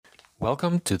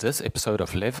Welcome to this episode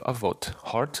of Lev Avot,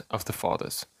 Heart of the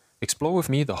Fathers. Explore with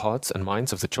me the hearts and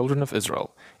minds of the children of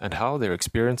Israel and how their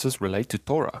experiences relate to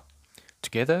Torah.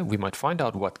 Together, we might find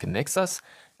out what connects us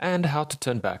and how to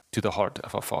turn back to the heart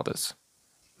of our fathers.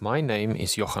 My name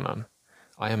is Yochanan.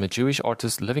 I am a Jewish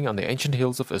artist living on the ancient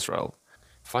hills of Israel.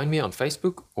 Find me on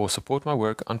Facebook or support my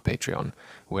work on Patreon,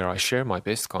 where I share my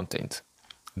best content.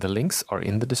 The links are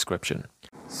in the description.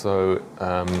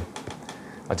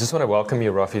 I just want to welcome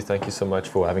you, Rafi. Thank you so much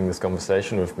for having this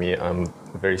conversation with me. I'm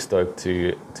very stoked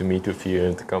to meet with you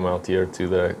and to come out here to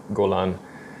the Golan.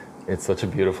 It's such a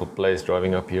beautiful place,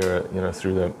 driving up here,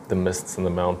 through the mists and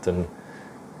the mountain,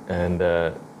 and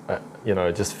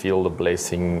just feel the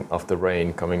blessing of the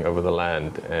rain coming over the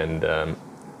land. And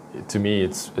to me,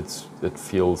 I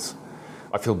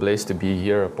feel blessed to be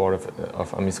here, a part of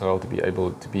Am Yisrael, to be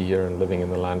able to be here and living in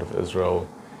the land of Israel.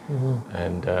 Mm-hmm.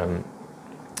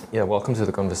 And welcome to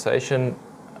the conversation.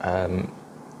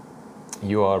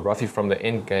 You are Rafi from the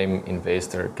Endgame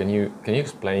Investor. Can you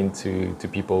explain to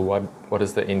people what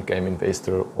is the Endgame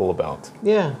Investor all about?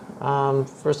 Yeah.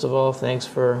 First of all, thanks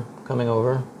for coming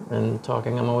over and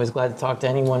talking. I'm always glad to talk to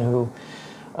anyone who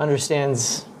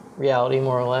understands reality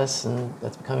more or less, and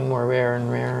that's becoming more rare and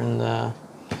rare. And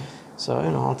so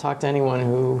I'll talk to anyone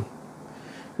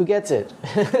who gets it.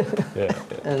 Yeah.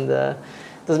 And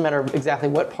doesn't matter exactly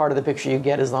what part of the picture you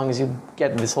get, as long as you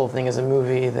get this whole thing as a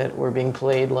movie, that we're being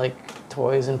played like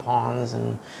toys and pawns,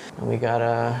 and we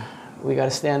gotta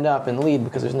stand up and lead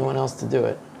because there's no one else to do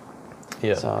it.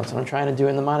 Yeah. So that's what I'm trying to do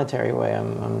in the monetary way.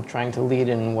 I'm trying to lead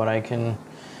in what I can,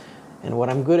 and what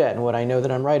I'm good at, and what I know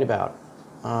that I'm right about.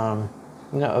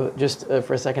 Just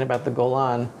for a second about the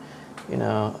Golan,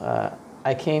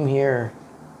 I came here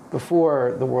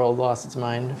before the world lost its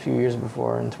mind, a few years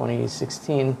before, in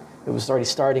 2016. It was already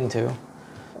starting to,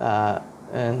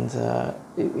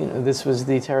 this was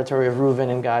the territory of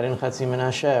Reuven and Gad and Chatzi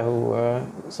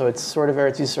Menashe, so it's sort of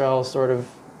Eretz Yisrael, sort of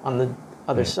on the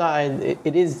other side.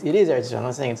 It is Eretz Yisrael. I'm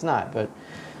not saying it's not,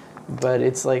 but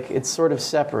it's like it's sort of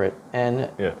separate, and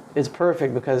it's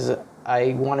perfect because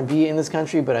I want to be in this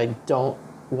country, but I don't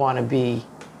want to be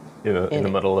in the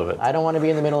middle of it. I don't want to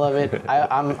be in the middle of it.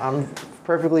 I'm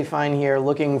perfectly fine here,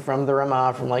 looking from the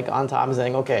Ramah, from like on top, and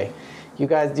saying, okay, you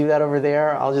guys do that over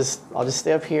there. I'll just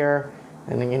stay up here,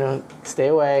 and then stay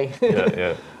away.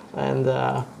 Yeah. And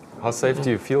how safe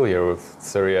do you feel here with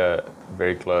Syria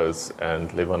very close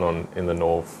and Lebanon in the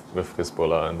north with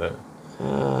Hezbollah and the?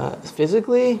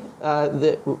 Physically,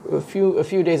 a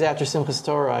few days after Simchas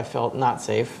Torah, I felt not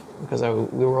safe because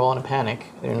we were all in a panic.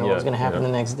 I didn't know what was going to happen the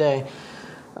next day.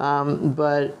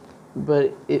 But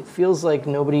it feels like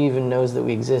nobody even knows that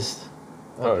we exist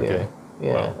up here.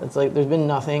 Yeah, wow. It's like there's been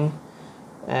nothing.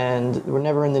 And we're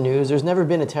never in the news. There's never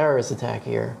been a terrorist attack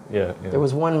here. Yeah. There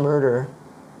was one murder,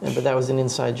 but that was an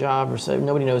inside job, or so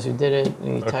nobody knows who did it.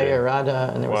 Taya Rada,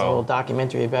 and there was a whole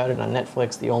documentary about it on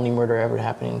Netflix. The only murder ever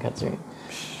happening in Katsuri.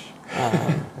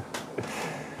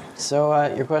 So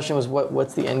your question was,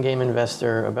 what's the Endgame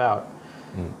Investor about?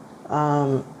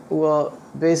 Well,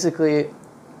 basically,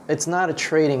 it's not a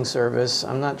trading service.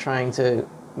 I'm not trying to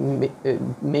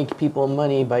make people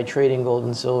money by trading gold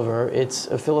and silver. It's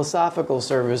a philosophical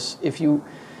service. If you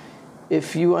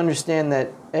understand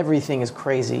that everything is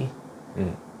crazy,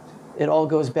 it all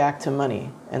goes back to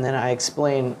money. And then I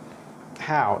explain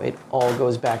how it all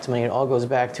goes back to money. It all goes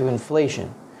back to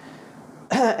inflation.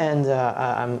 And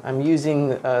I'm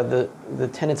using the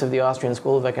tenets of the Austrian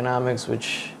School of Economics,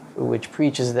 which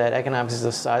preaches that economics is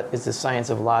the science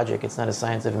of logic. It's not a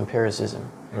science of empiricism.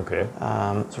 Okay.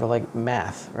 Sort of like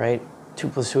math, right? 2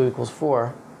 + 2 =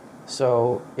 4.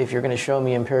 So if you're going to show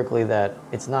me empirically that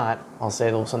it's not, I'll say,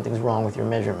 well, something's wrong with your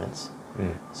measurements.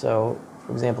 So,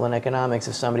 for example, in economics,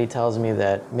 if somebody tells me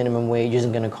that minimum wage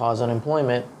isn't going to cause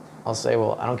unemployment, I'll say,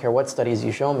 well, I don't care what studies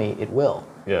you show me, it will.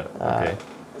 Yeah. Okay.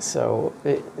 So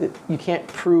you can't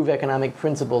prove economic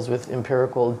principles with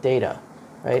empirical data.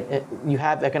 Right? You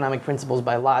have economic principles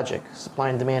by logic. Supply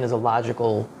and demand is a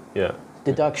logical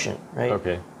deduction, right?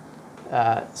 Okay.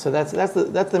 So that's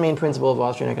the main principle of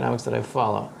Austrian economics that I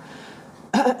follow.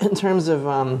 In terms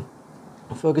of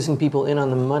focusing people in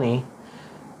on the money,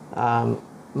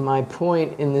 my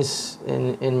point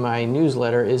in my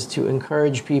newsletter is to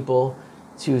encourage people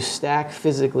to stack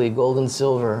physically gold and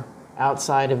silver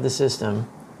outside of the system.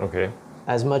 Okay.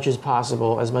 As much as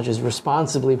possible, as much as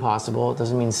responsibly possible. It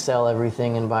doesn't mean sell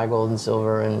everything and buy gold and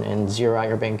silver and zero out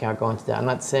your bank account, go into debt. I'm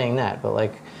not saying that,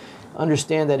 but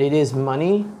understand that it is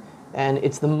money, and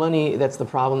it's the money that's the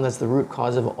problem, that's the root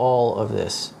cause of all of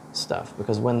this stuff.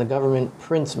 Because when the government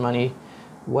prints money,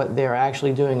 what they're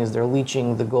actually doing is they're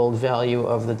leeching the gold value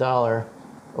of the dollar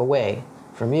away.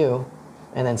 from you,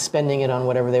 and then spending it on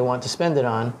whatever they want to spend it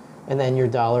on, and then your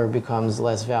dollar becomes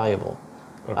less valuable.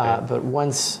 Okay. But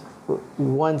once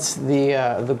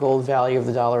the gold value of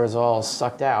the dollar is all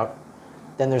sucked out,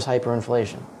 then there's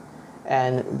hyperinflation.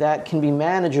 And that can be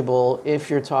manageable if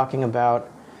you're talking about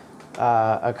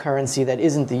a currency that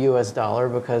isn't the US dollar,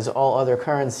 because all other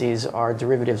currencies are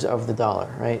derivatives of the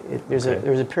dollar, right? There's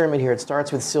a pyramid here. It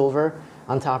starts with silver,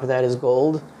 on top of that is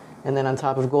gold, and then on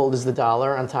top of gold is the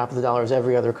dollar, on top of the dollar is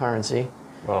every other currency.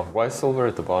 Well, why is silver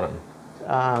at the bottom?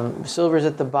 Silver's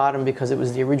at the bottom because it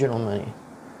was the original money.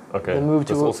 Okay. The move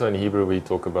to Because also in Hebrew we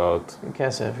talk about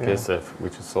kesef, yeah. kesef,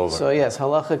 which is silver. So yes,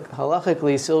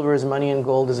 halachically, silver is money and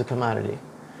gold is a commodity.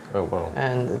 Oh wow.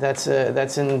 And that's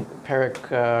in Perek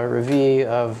Ravi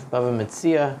of Bava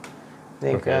Metzia. I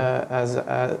think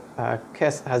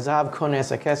hazav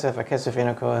kones akesef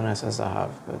eno kones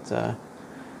hazahav. But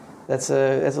that's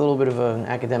a little bit of an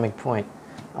academic point.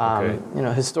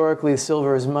 Historically,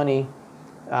 silver is money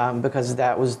because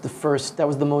that was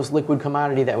the most liquid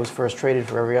commodity that was first traded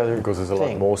for every other. Because there's a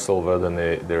thing. lot more silver than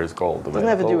there is gold. Doesn't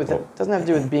have to do with it. Doesn't have to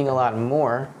do with being a lot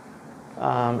more.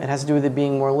 It has to do with it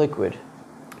being more liquid.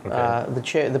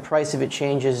 Okay. The price of it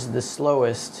changes the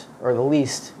slowest or the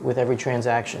least with every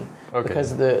transaction. Okay.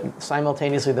 Because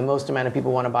simultaneously the most amount of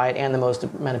people want to buy it and the most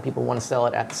amount of people want to sell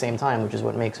it at the same time, which is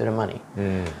what makes it a money.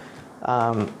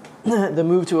 The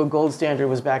move to a gold standard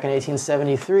was back in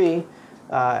 1873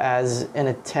 as an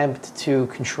attempt to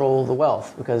control the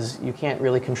wealth, because you can't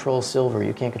really control silver.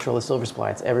 You can't control the silver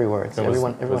supply. It's everywhere.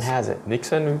 Everyone has it.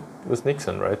 Nixon,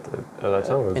 right? At that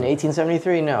time? In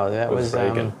 1873, no. That was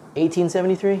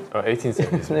 1873? Oh,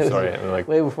 1873. Sorry. I'm like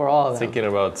way before all of that. Thinking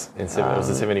about, was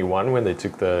it 71 when they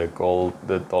took the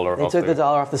dollar off? They took the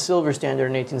dollar off the silver standard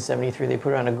in 1873. They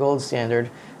put it on a gold standard,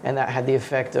 and that had the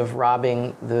effect of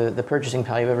robbing the purchasing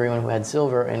power of everyone who had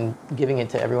silver and giving it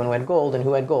to everyone who had gold. And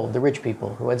who had gold? The rich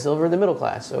people. Who had silver? The middle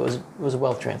class. So it was a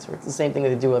wealth transfer. It's the same thing that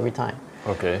they do every time.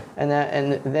 Okay. And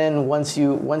then once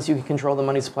you can control the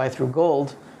money supply through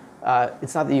gold,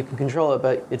 it's not that you can control it,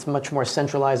 but it's much more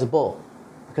centralizable,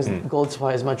 because the gold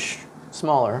supply is much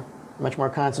smaller, much more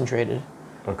concentrated.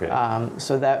 Okay.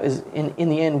 So that is in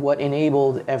the end what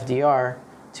enabled FDR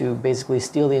to basically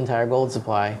steal the entire gold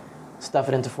supply, stuff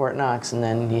it into Fort Knox, and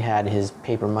then he had his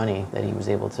paper money that he was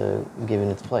able to give in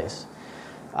its place.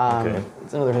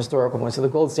 It's another historical point. So the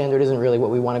gold standard isn't really what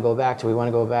we want to go back to. We want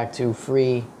to go back to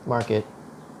free market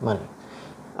money.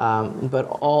 But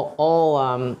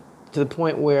all to the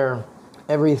point where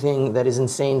everything that is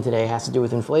insane today has to do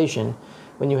with inflation.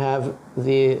 When you have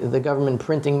the government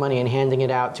printing money and handing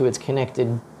it out to its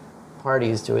connected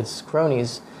parties, to its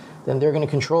cronies, then they're going to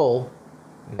control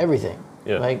everything.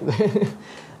 Yeah. Like,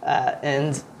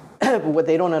 and what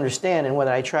they don't understand, and what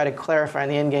I try to clarify in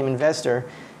the endgame investor,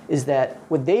 is that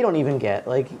what they don't even get,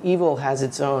 like evil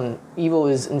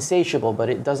is insatiable, but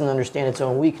it doesn't understand its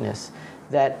own weakness.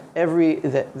 That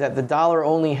the dollar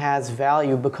only has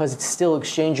value because it's still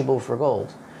exchangeable for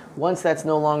gold. Once that's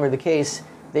no longer the case,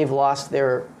 they've lost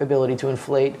their ability to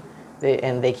inflate,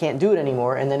 and they can't do it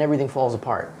anymore, and then everything falls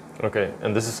apart. Okay,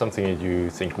 and this is something that you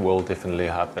think will definitely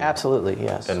happen? Absolutely,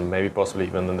 yes. And maybe possibly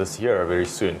even in this year, very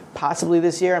soon? Possibly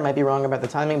this year. I might be wrong about the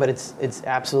timing, but it's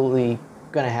absolutely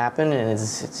going to happen, and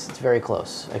it's very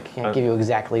close. I can't give you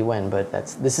exactly when, but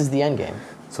this is the end game.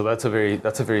 So that's a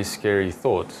very scary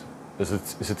thought. Is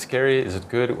it scary? Is it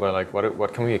good? Well, like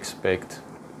what can we expect?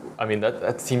 I mean,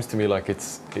 that seems to me like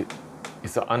it's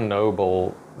an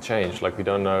unknowable change. Like we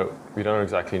don't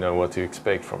exactly know what to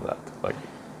expect from that. Like,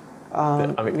 I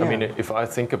mean, if I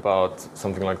think about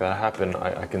something like that happen,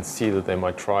 I can see that they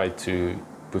might try to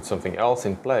put something else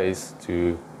in place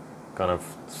to kind of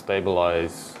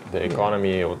stabilize the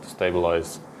economy or to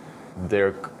stabilize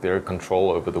their control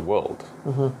over the world.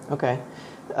 Mm-hmm. Okay,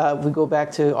 we go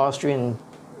back to Austrian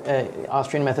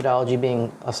methodology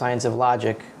being a science of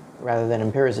logic rather than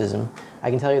empiricism.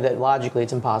 I can tell you that logically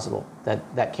it's impossible.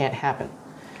 That can't happen.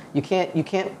 You can't.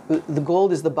 The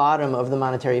gold is the bottom of the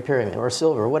monetary pyramid, or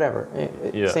silver, or whatever.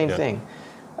 Same thing.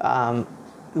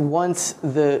 Once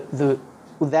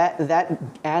that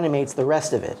animates the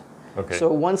rest of it. Okay.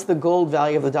 So once the gold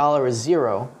value of the dollar is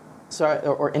zero,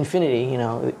 or infinity,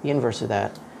 the inverse of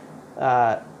that,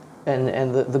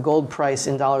 and the gold price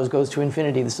in dollars goes to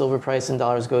infinity, the silver price in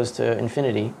dollars goes to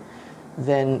infinity,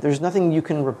 then there's nothing you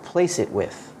can replace it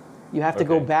with. You have to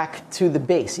go back to the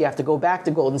base. You have to go back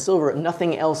to gold and silver.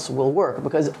 Nothing else will work,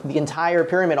 because the entire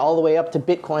pyramid, all the way up to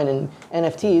Bitcoin and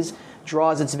NFTs,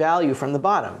 draws its value from the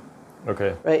bottom.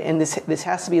 Okay. Right, and this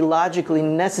has to be logically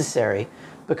necessary,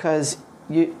 because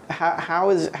how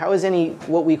is any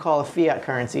what we call a fiat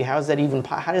currency? How does it even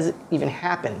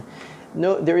happen?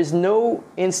 there is no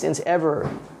instance ever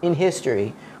in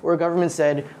history where a government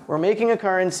said, we're making a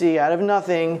currency out of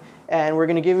nothing and we're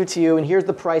going to give it to you and here's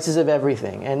the prices of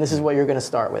everything and this is what you're going to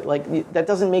start with. Like, that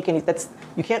doesn't make any,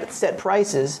 you can't set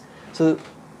prices. So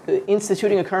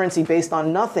instituting a currency based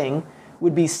on nothing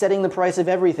would be setting the price of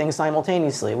everything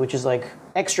simultaneously, which is like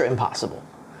extra impossible.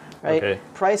 Right? Okay.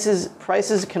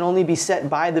 Prices can only be set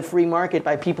by the free market,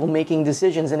 by people making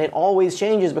decisions, and it always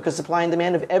changes because supply and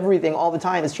demand of everything all the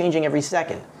time is changing every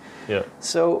second. Yeah.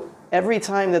 So every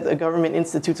time that the government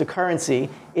institutes a currency,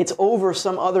 it's over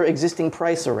some other existing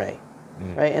price array,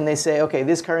 right? And they say, okay,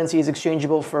 this currency is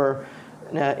exchangeable for,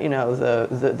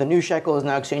 the new shekel is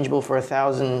now exchangeable for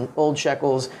 1,000 old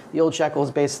shekels. The old shekel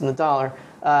is based on the dollar.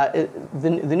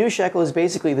 The new shekel is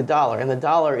basically the dollar, and the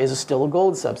dollar is still a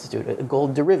gold substitute, a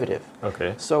gold derivative.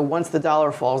 Okay. So once the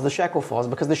dollar falls, the shekel falls,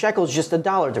 because the shekel is just a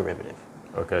dollar derivative.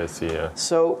 Okay, I see, yeah.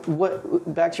 So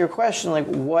back to your question, like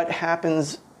what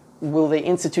happens, will they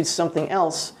institute something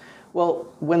else? Well,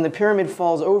 when the pyramid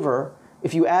falls over,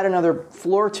 if you add another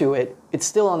floor to it, it's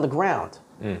still on the ground.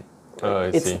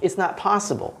 I see. It's not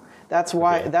possible. That's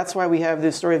why we have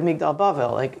this story of Migdal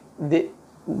Bavel. Like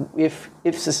if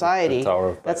society,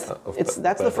 that's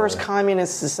the first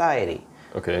communist society.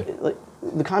 Okay. Like,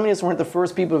 the communists weren't the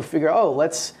first people to figure, oh,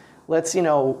 let's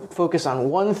focus on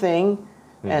one thing,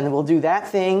 and we'll do that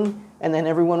thing, and then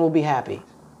everyone will be happy.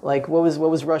 Like what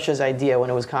was Russia's idea when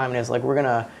it was communist? Like we're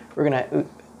gonna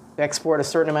export a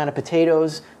certain amount of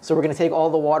potatoes, so we're gonna take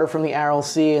all the water from the Aral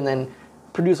Sea and then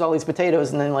produce all these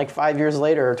potatoes, and then like 5 years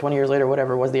later or 20 years later,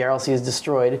 whatever it was, the Aral Sea is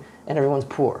destroyed and everyone's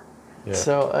poor. Yeah.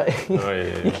 So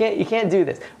you can't do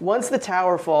this. Once the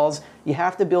tower falls, you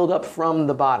have to build up from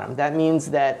the bottom. That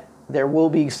means that there will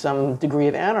be some degree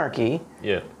of anarchy.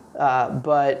 Yeah.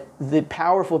 But the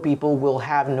powerful people will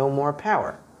have no more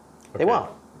power. Okay. They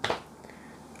won't.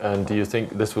 And do you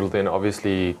think this will then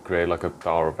obviously create like a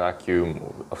power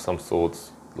vacuum of some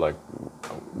sorts? Like,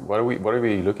 what are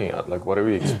we looking at? Like, what do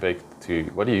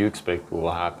you expect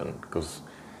will happen? Because,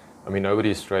 I mean, nobody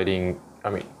is trading.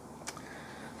 I mean,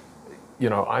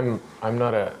 I'm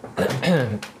not a,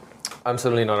 I'm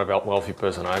certainly not a wealthy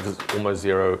person. I have almost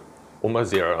zero.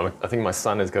 I think my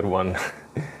son has got one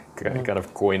kind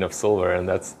of coin of silver, and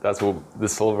that's the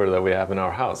silver that we have in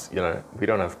our house. We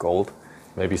don't have gold,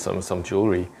 maybe some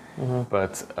jewelry,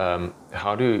 but how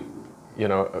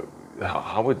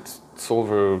would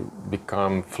silver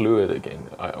become fluid again,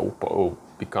 or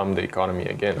become the economy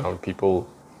again? How would people?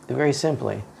 Very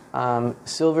simply,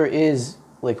 silver is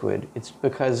liquid. It's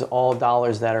because all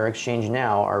dollars that are exchanged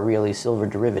now are really silver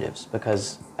derivatives.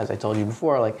 Because, as I told you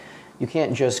before, like you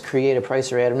can't just create a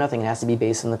price array out of nothing. It has to be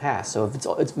based in the past. So if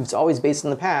it's always based in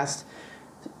the past,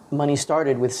 money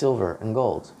started with silver and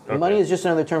gold. Okay. Money is just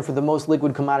another term for the most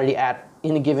liquid commodity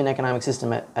in a given economic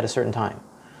system at a certain time,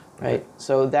 right? Okay.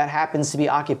 So that happens to be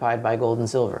occupied by gold and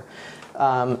silver.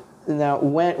 Now,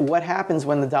 what happens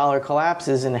when the dollar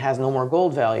collapses and it has no more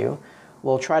gold value?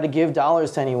 Well, try to give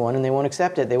dollars to anyone and they won't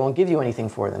accept it. They won't give you anything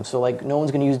for them. So like no one's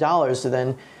going to use dollars. So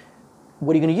then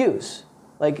what are you going to use?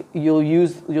 Like you'll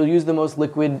use the most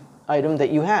liquid item that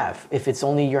you have. If it's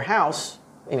only your house,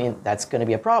 I mean, that's going to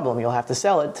be a problem. You'll have to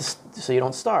sell it so you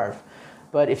don't starve.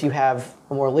 But if you have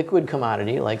a more liquid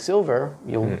commodity like silver,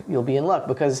 you'll be in luck,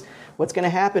 because what's going to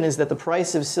happen is that the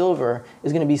price of silver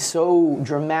is going to be so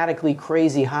dramatically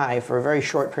crazy high for a very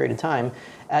short period of time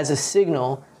as a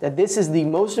signal that this is the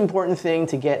most important thing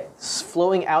to get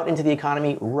flowing out into the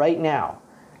economy right now.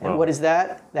 And what is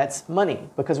that? That's money.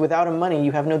 Because without a money,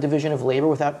 you have no division of labor.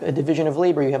 Without a division of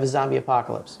labor, you have a zombie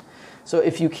apocalypse. So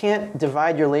if you can't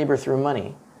divide your labor through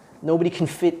money, nobody can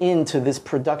fit into this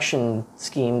production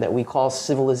scheme that we call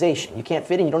civilization. You can't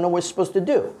fit in. You don't know what you're supposed to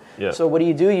do. Yeah. So what do?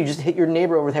 You just hit your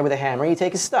neighbor over the head with a hammer. You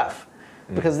take his stuff.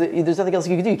 Because there's nothing else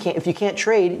you can do. If you can't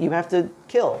trade, you have to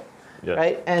kill. Yeah.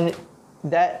 Right? And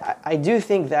that I do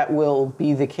think that will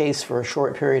be the case for a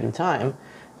short period of time.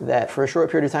 That for a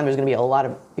short period of time, there's going to be a lot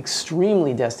of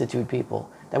extremely destitute people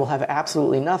that will have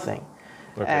absolutely nothing.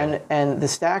 Okay. And the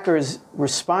stackers'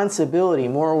 responsibility,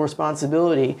 moral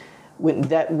responsibility,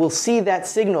 that will see that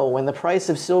signal when the price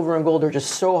of silver and gold are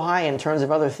just so high in terms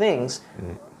of other things,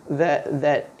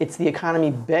 that it's the economy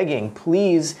begging,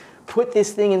 please put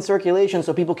this thing in circulation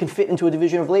so people can fit into a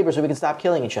division of labor so we can stop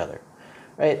killing each other.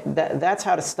 Right? That's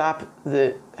how to stop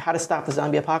the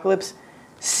zombie apocalypse.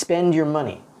 Spend your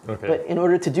money. Okay. But in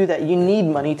order to do that, you need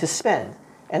money to spend.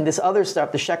 And this other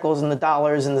stuff, the shekels and the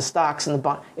dollars and the stocks and the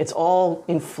bonds, it's all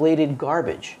inflated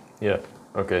garbage. Yeah,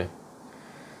 okay.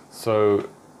 So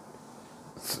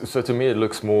to me, it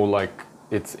looks more like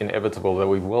it's inevitable that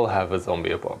we will have a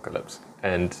zombie apocalypse.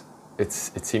 And it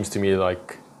seems to me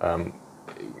like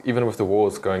even with the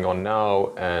wars going on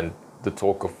now and the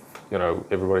talk of,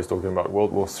 everybody's talking about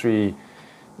World War III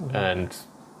and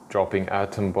dropping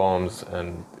atom bombs,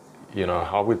 and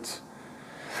how would,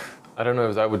 I don't know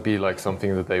if that would be like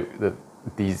something that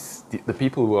the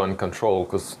people who are in control,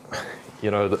 because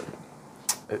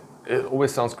it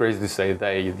always sounds crazy to say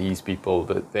these people,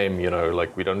 them,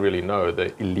 like we don't really know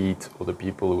the elite or the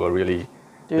people who are really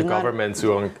the governments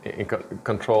who are in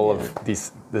control of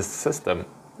this system.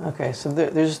 Okay, so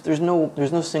there's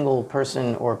no single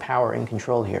person or power in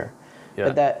control here.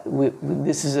 Yeah. But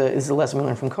this is a lesson we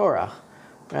learned from Korach,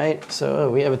 right? So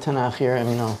we have a Tanakh here. I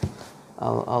mean,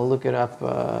 I'll look it up.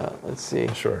 Let's see.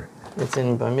 Sure. It's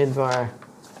in Bamidbar,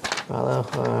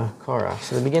 Korach.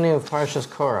 So the beginning of Parshas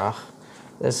Korach.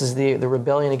 This is the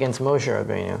rebellion against Moshe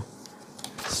Rabbeinu.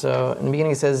 So in the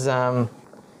beginning it says,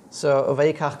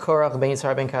 Vayikach Korach ben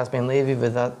Yitzhar ben Kas ben Levi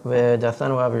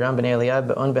v'Dathanu Aviram ben Eliab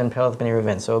be'on ben Peleth ben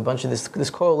Reuven. So a bunch of this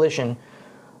coalition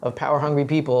of power-hungry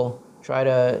people try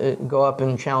to go up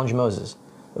and challenge Moses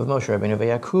of Moshe Rabbeinu.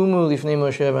 Vayakumu lifnei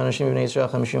Moshe v'anashim b'nei Yisrael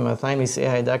chamishim matayim lisei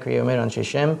ha'idakri yomer anshe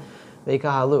Shem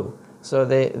vayikahalu. So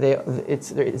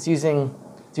it's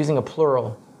using a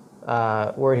plural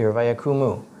word here,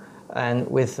 Vayakumu. And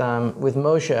with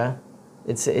Moshe,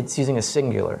 it's using a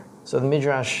singular. So the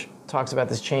Midrash talks about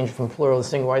this change from plural to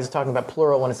singular. Why is it talking about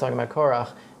plural when it's talking about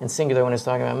Korach and singular when it's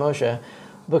talking about Moshe?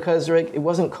 Because it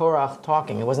wasn't Korach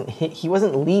talking. He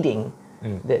wasn't leading.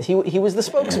 That he was the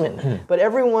spokesman. But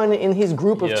everyone in his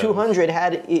group of 200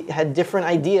 had different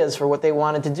ideas for what they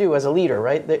wanted to do as a leader.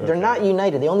 Right? They're not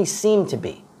united. They only seem to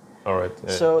be. All right. Yeah.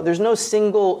 So there's no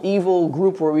single evil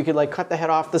group where we could like cut the head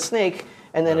off the snake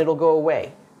and then it'll go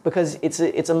away. Because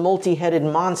it's a multi-headed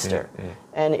monster,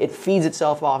 and it feeds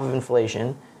itself off of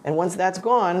inflation. And once that's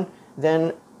gone,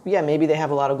 then maybe they have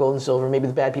a lot of gold and silver. Maybe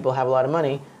the bad people have a lot of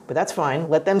money, but that's fine.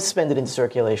 Let them spend it into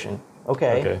circulation,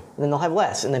 okay? And then they'll have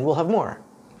less, and then we'll have more.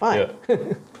 Fine.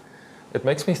 Yeah. It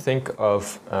makes me think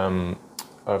of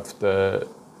the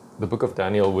book of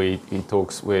Daniel, where he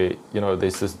talks, where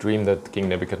there's this dream that King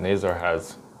Nebuchadnezzar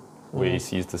has, where he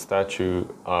sees the statue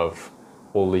of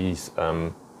all these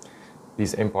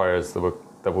empires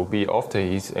that will be after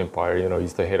his empire.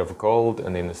 He's the head of gold,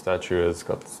 and then the statue has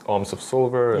got arms of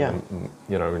silver, and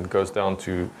it goes down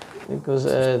to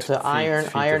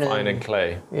iron and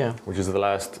clay, which is the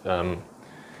last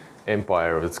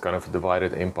empire. It's kind of a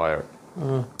divided empire.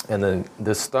 And then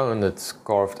the stone that's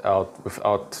carved out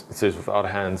without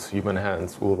hands, human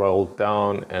hands, will roll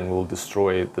down and will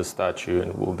destroy the statue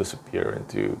and will disappear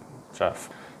into chaff.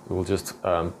 It will just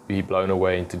be blown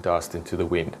away into dust, into the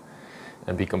wind,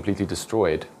 and be completely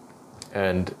destroyed.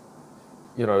 And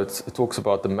it talks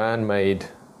about the man-made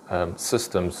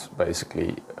systems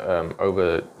basically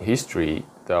over history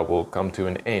that will come to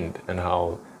an end, and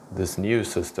how this new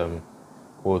system,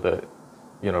 or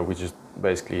which is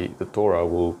basically the Torah,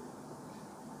 will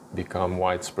become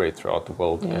widespread throughout the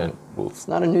world, and it's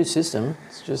not a new system.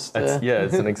 It's just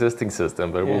it's an existing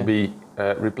system, but it will be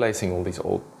replacing all these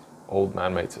old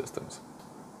man-made systems.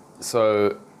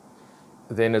 So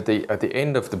then at the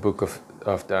end of the book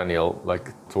of Daniel,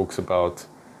 like, talks about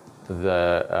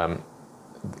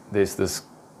there's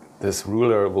this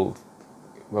ruler will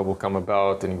come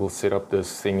about, and he will set up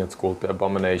this thing that's called the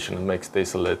abomination, and makes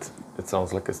desolate. It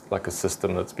sounds like a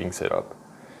system that's being set up.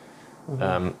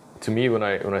 To me, when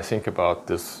I think about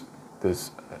this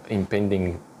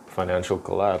impending financial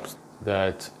collapse,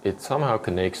 that it somehow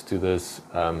connects to this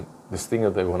thing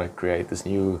that they want to create, this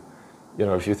new.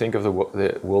 If you think of the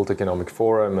World Economic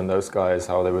Forum and those guys,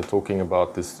 how they were talking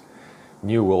about this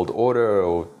new world order,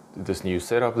 or this new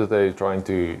setup that they're trying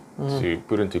to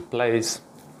put into place,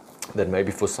 that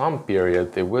maybe for some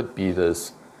period there would be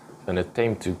an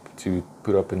attempt to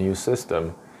put up a new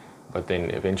system, but then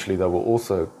eventually that will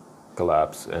also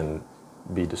collapse and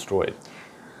be destroyed.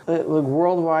 Look,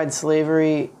 worldwide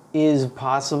slavery is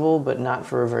possible, but not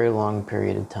for a very long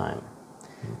period of time.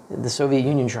 The Soviet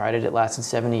Union tried it. It lasted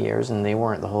 70 years, and they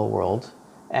weren't the whole world.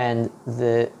 And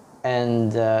the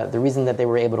reason that they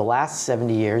were able to last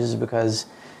 70 years is because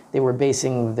they were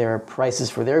basing their prices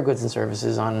for their goods and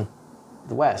services on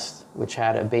the West, which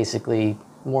had a basically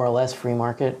more or less free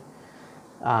market.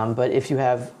 But if you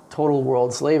have total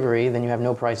world slavery, then you have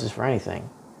no prices for anything.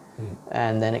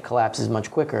 And then it collapses much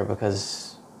quicker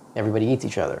because everybody eats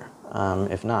each other,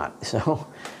 if not. So.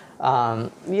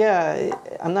 I'm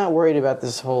not worried about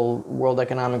this whole World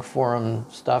Economic Forum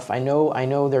stuff. I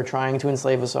know they're trying to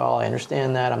enslave us all. I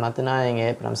understand that. I'm not denying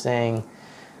it, but I'm saying,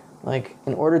 like,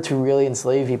 in order to really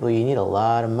enslave people, you need a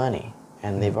lot of money,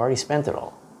 and they've already spent it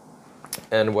all.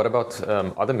 And what about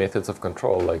other methods of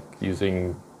control, like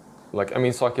using like, I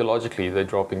mean, psychologically, they're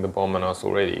dropping the bomb on us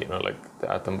already, you know, like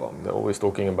the atom bomb. They're always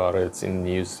talking about it. It's in the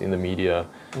news, in the media.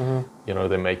 You know,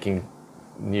 they're making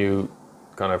new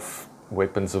kind of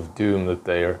weapons of doom that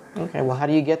they're... Okay, well, how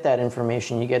do you get that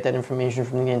information? You get that information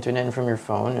from the internet and from your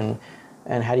phone,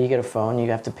 and how do you get a phone? You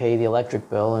have to pay the electric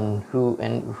bill, and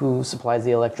who supplies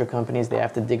the electric companies? They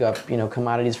have to dig up, you know,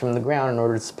 commodities from the ground in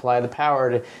order to supply the power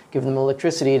to give them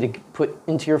electricity to put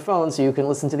into your phone so you can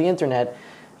listen to the internet.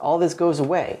 All this goes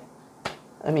away.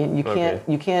 I mean, you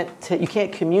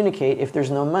can't communicate if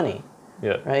there's no money.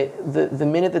 Yeah. Right? The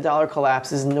minute the dollar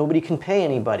collapses, nobody can pay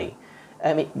anybody.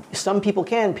 I mean, some people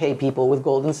can pay people with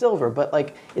gold and silver, but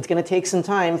like it's going to take some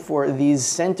time for these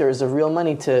centers of real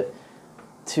money to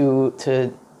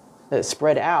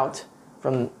spread out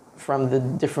from the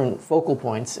different focal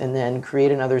points, and then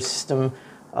create another system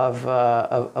of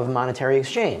monetary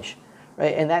exchange,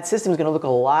 right? And that system is going to look a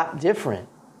lot different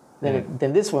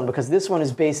than this one, because this one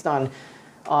is based on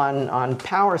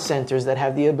power centers that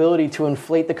have the ability to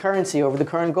inflate the currency over the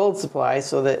current gold supply,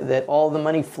 so that all the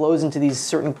money flows into these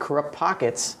certain corrupt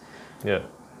pockets. Yeah.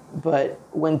 But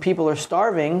when people are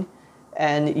starving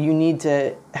and you need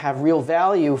to have real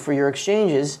value for your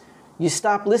exchanges, you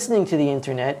stop listening to the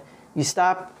internet, you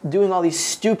stop doing all these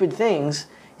stupid things,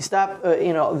 you stop,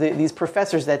 these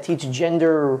professors that teach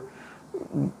gender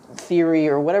theory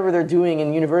or whatever they're doing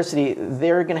in university,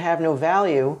 they're going to have no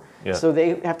value. Yeah. So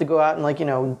they have to go out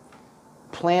and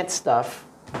plant stuff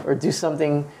or do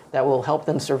something that will help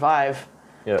them survive.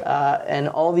 Yeah. And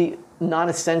all the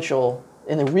non-essential,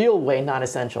 in the real way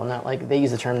non-essential, not like they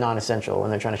use the term non-essential when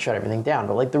they're trying to shut everything down,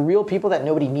 but like the real people that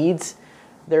nobody needs,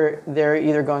 they're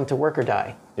either going to work or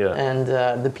die. Yeah. And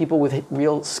the people with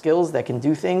real skills that can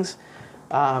do things,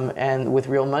 and with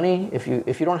real money, if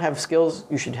you don't have skills,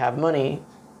 you should have money,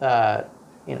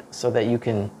 so that you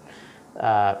can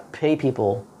pay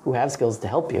people who have skills to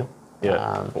help you.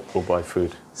 Yeah, or buy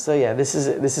food. So yeah, this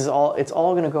is all. It's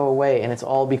all going to go away, and it's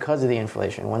all because of the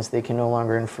inflation. Once they can no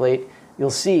longer inflate, you'll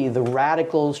see the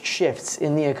radical shifts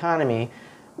in the economy,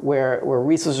 where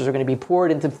resources are going to be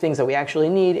poured into things that we actually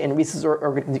need, and resources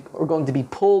are going to be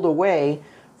pulled away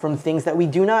from things that we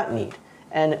do not need.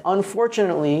 And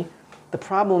unfortunately, the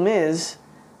problem is,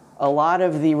 a lot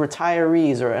of the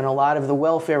retirees and a lot of the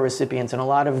welfare recipients and a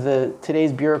lot of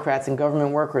today's bureaucrats and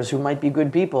government workers who might be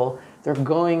good people, they're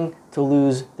going to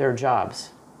lose their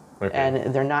jobs. Okay.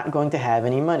 And they're not going to have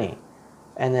any money.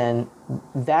 And then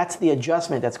that's the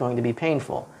adjustment that's going to be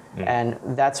painful. And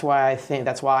that's why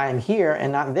I'm here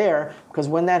and not there, because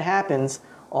when that happens,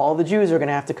 all the Jews are going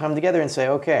to have to come together and say,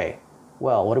 okay,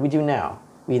 well, what do we do now?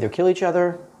 We either kill each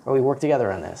other or we work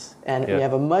together on this. And we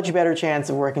have a much better chance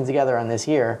of working together on this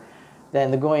here than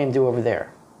the Goyim do over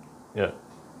there. Yeah.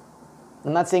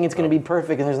 I'm not saying it's going to be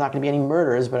perfect and there's not going to be any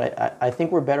murders, but I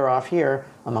think we're better off here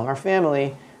among our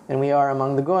family than we are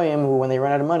among the Goyim, who when they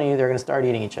run out of money, they're going to start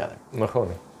eating each other.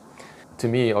 To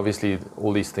me, obviously,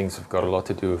 all these things have got a lot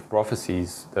to do with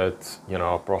prophecies that,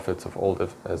 our prophets of old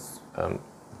has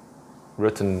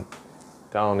written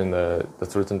down in the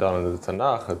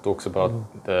Tanakh. It talks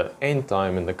about the end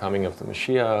time and the coming of the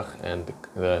Mashiach and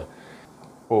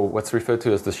or what's referred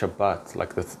to as the Shabbat,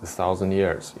 like the 1,000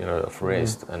 years, of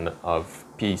rest and of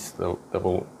peace that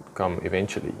will come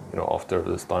eventually, after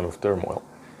this time of turmoil.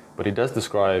 But he does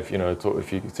describe,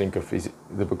 if you think of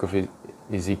the book of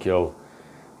Ezekiel,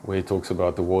 where he talks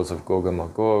about the wars of Gog and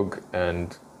Magog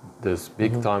and this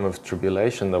big time of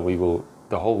tribulation that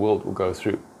the whole world will go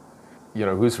through.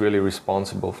 Who's really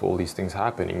responsible for all these things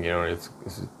happening? Is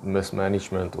it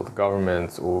mismanagement or the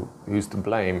government, or who's to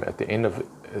blame? At the end of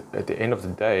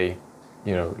the day,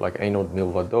 like Einod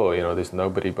Milvado, there's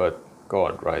nobody but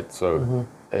God, right? So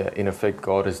in effect,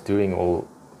 God is doing all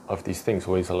of these things,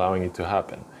 or he's allowing it to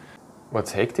happen.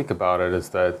 What's hectic about it is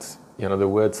that, the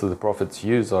words that the prophets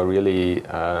use are really,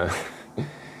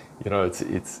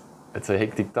 it's a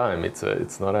hectic time. It's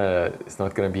not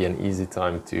going to be an easy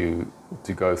time to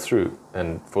go through,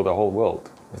 and for the whole world.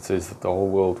 It says that the whole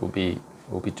world will be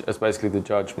it's basically the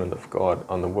judgment of God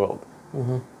on the world.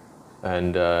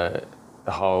 And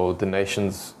how the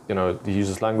nations, he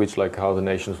uses language like how the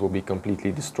nations will be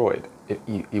completely destroyed.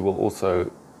 He will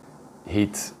also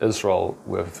hit Israel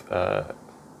with,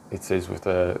 it says, with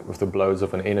the blows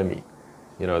of an enemy.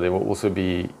 There will also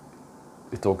be,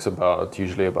 it talks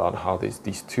usually about how there's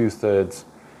these 2/3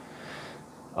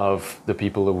 of the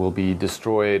people that will be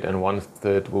destroyed, and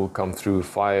 1/3 will come through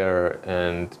fire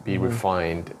and be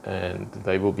refined, and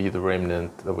they will be the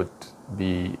remnant that would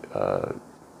be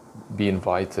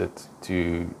invited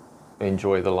to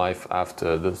enjoy the life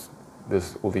after this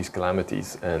all these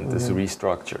calamities and this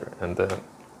restructure. And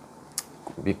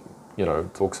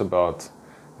talks about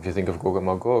if you think of Gog and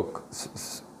Magog,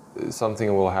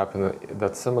 something will happen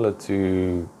that's similar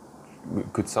to,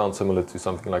 could sound similar to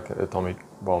something like atomic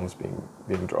bombs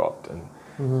being dropped, and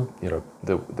you know,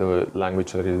 the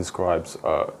language that he describes,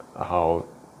 how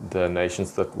the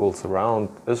nations that will surround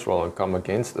Israel and come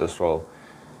against Israel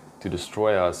to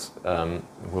destroy us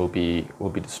will be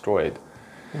destroyed.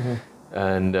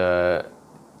 And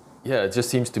yeah, it just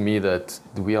seems to me that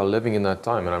we are living in that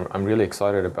time, and I'm really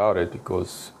excited about it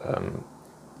because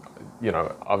you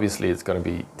know, obviously it's going to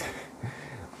be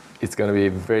it's going to be a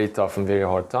very tough and very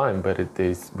hard time, but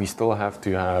we still have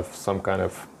to have some kind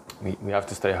of, we have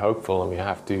to stay hopeful, and we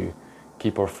have to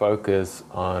keep our focus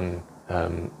on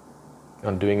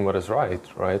doing what is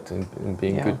right, and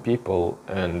being good people,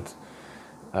 and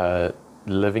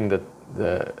living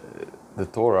the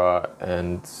Torah,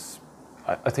 and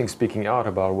I think speaking out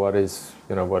about what is,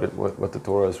 you know, what the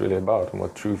Torah is really about, and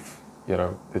what truth, you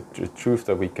know, the truth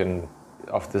that we can,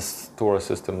 of this Torah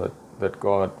system that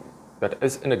God, that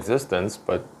is in existence,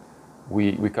 but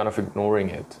we kind of ignoring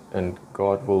it, and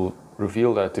God will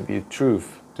reveal that to be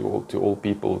truth to all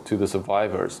people, to the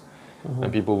survivors,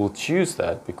 and people will choose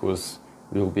that because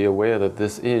we'll be aware that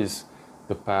this is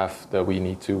the path that we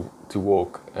need to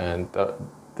walk, and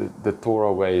the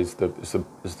Torah way is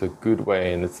the good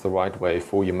way, and it's the right way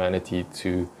for humanity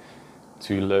to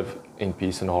live in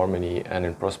peace and harmony and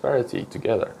in prosperity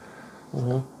together,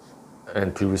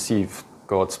 and to receive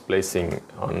God's blessing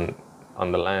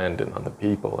on the land and on the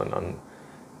people and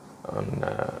on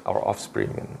our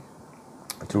offspring, and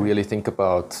to really think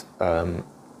about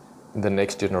the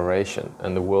next generation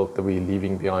and the world that we're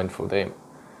leaving behind for them.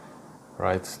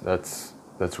 Right? That's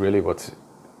really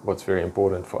what's very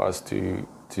important for us to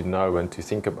know and to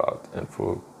think about, and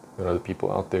for, you know, the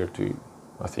people out there to,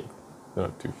 I think, you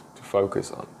know, to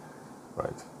focus on.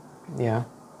 Right? Yeah.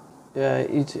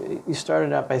 You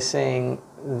started out by saying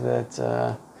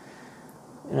that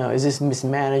you know, is this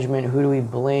mismanagement? Who do we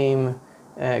blame?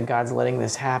 God's letting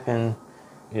this happen.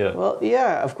 Yeah. Well,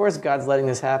 yeah, of course God's letting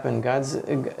this happen.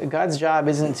 God's job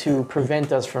isn't to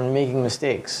prevent us from making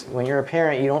mistakes. When you're a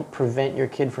parent, you don't prevent your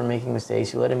kid from making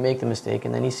mistakes. You let him make the mistake,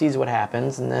 and then he sees what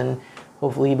happens, and then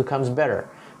hopefully he becomes better.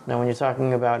 Now, when you're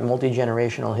talking about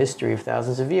multi-generational history of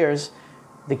thousands of years,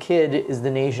 the kid is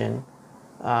the nation.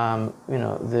 You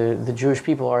know, the Jewish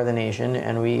people are the nation,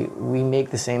 and we make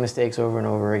the same mistakes over and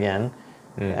over again,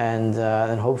 and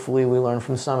hopefully we learn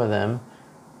from some of them.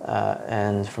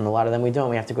 And from a lot of them we don't.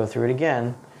 We have to go through it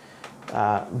again.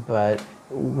 But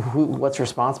what's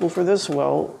responsible for this?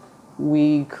 Well,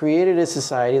 we created a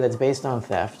society that's based on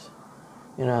theft.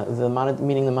 You know,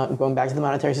 going back to the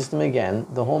monetary system again,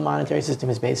 the whole monetary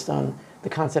system is based on the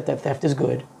concept that theft is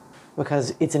good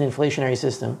because it's an inflationary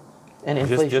system. And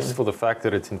inflation, just for the fact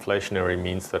that it's inflationary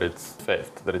means that it's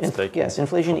theft, that it's taken. Yes,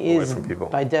 inflation is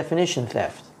by definition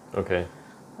theft. Okay.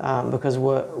 Because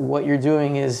what you're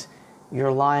doing is you're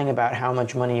lying about how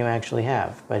much money you actually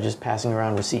have by just passing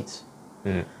around receipts.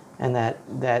 And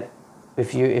that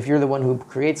if you're the one who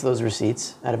creates those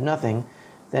receipts out of nothing,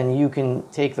 then you can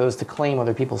take those to claim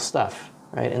other people's stuff,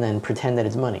 right? And then pretend that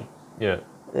it's money. Yeah.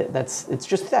 It's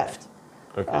just theft.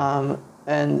 Okay.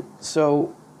 And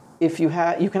so if you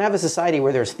can have a society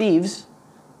where there's thieves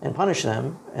and punish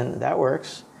them, and that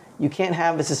works. You can't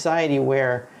have a society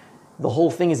where the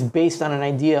whole thing is based on an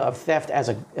idea of theft as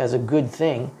a good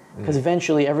thing, because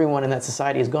eventually everyone in that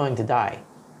society is going to die.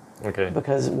 Okay.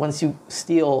 Because once you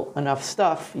steal enough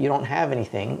stuff, you don't have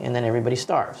anything, and then everybody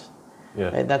starves.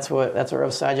 Yeah. Right? That's what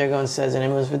Rav Sadia Gaon says in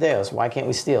Emus Videos. Why can't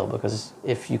we steal? Because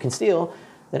if you can steal,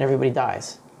 then everybody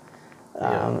dies.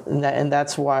 And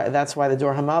that's why the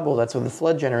Dor HaMabul, that's why the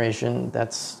flood generation,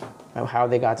 that's how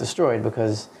they got destroyed,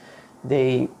 because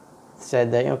they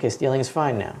said that, okay, stealing is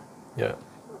fine now. Yeah.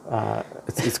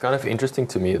 It's kind of interesting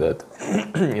to me that,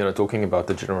 you know, talking about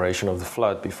the generation of the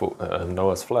flood before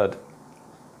Noah's flood,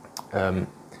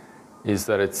 is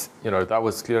that it's, you know, that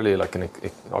was clearly like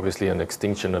obviously an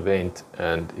extinction event,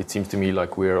 and it seems to me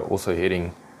like we're also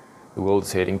the world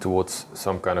is heading towards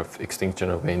some kind of extinction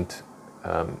event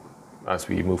as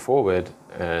we move forward,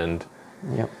 and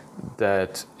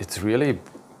that it's really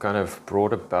kind of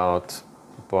brought about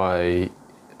by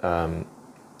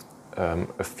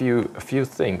a few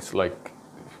things, like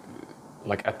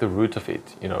at the root of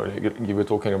it. You know, you were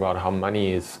talking about how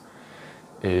money is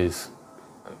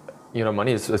you know,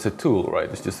 money is a tool, right?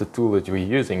 It's just a tool that we're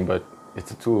using, but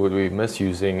it's a tool that we're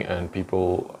misusing, and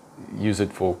people use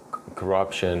it for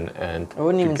corruption and I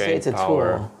wouldn't even say it's a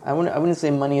power. tool. I wouldn't say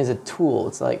money is a tool.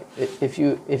 It's like if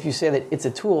you say that it's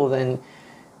a tool, then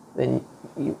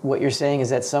what you're saying is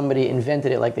that somebody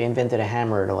invented it like they invented a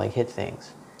hammer to like hit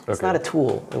things. It's not a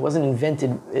tool. It wasn't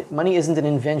invented. Money isn't an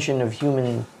invention of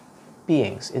human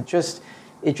beings. It just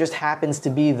happens to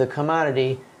be the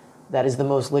commodity that is the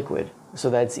most liquid, so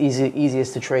that it's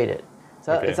easiest to trade it.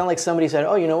 So it's not like somebody said,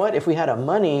 oh, you know what? If we had a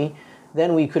money,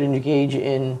 then we could engage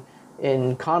in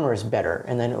commerce better.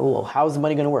 And then, oh, how's the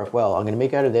money going to work? Well, I'm going to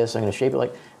make out of this. I'm going to shape it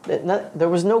like that. There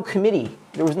was no committee.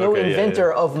 There was no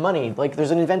inventor of money. Like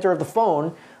there's an inventor of the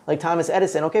phone, like Thomas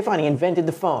Edison. Okay, fine, he invented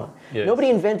the phone. Yes. Nobody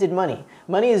invented money.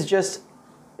 Money is just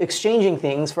exchanging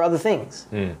things for other things.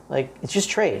 Like it's just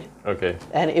trade. Okay.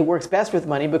 And it works best with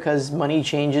money because money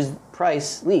changes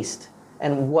price least.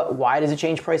 And why does it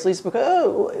change price least? Because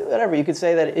whatever, you could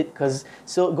say that because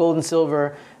gold and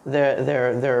silver,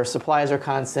 their supplies are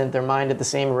constant, they're mined at the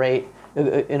same rate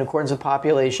in accordance with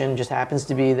population. Just happens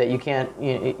to be that you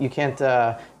can't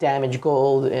damage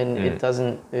gold, and it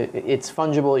doesn't. It's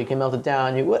fungible. You can melt it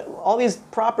down. All these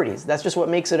properties. That's just what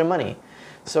makes it a money.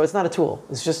 So it's not a tool.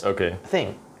 It's just a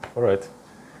thing. All right.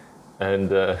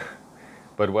 And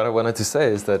but what I wanted to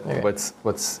say is that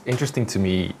what's interesting to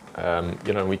me,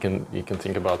 you can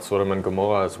think about Sodom and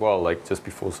Gomorrah as well. Like just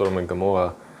before Sodom and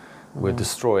Gomorrah were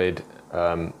destroyed,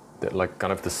 like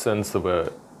kind of the sins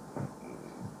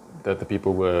that the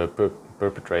people were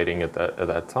perpetrating at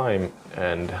that time,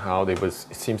 and how it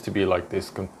seems to be like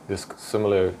this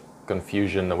similar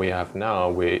confusion that we have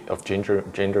now of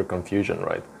gender confusion,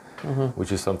 right?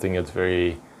 Which is something that's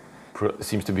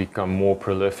seems to become more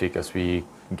prolific as we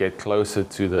get closer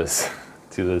to this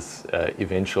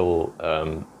eventual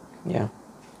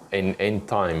end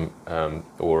time,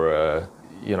 or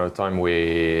time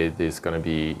where there's going to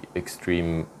be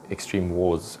extreme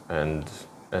wars and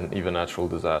even natural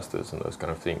disasters and those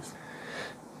kind of things.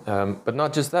 But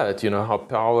not just that,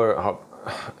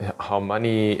 how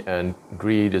money and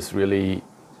greed is really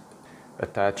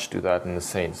attached to that in a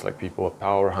sense. Like people are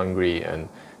power hungry and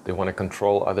they want to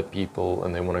control other people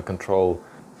and they want to control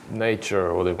nature,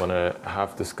 or they want to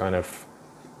have this kind of,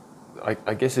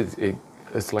 I guess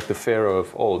it's like the Pharaoh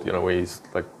of old, where he's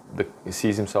like he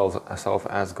sees himself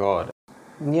as God.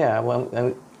 Yeah,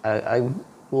 well, I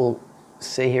will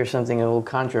say here something a little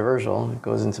controversial. It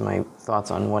goes into my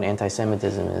thoughts on what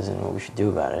anti-Semitism is and what we should do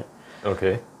about it.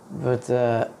 Okay. But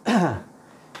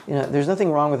there's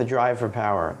nothing wrong with the drive for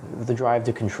power, the drive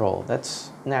to control.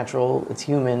 That's natural. It's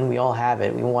human. We all have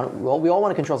it. We all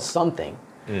want to control something,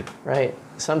 right?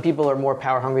 Some people are more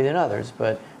power hungry than others,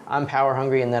 but I'm power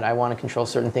hungry in that I want to control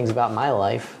certain things about my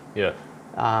life. Yeah.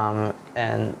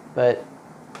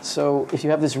 So if you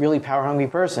have this really power hungry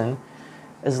person,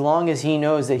 as long as he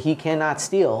knows that he cannot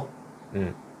steal,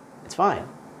 it's fine.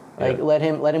 Like let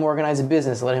him organize a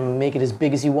business, let him make it as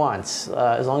big as he wants.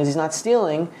 As long as he's not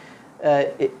stealing,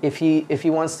 if he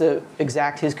wants to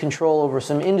exact his control over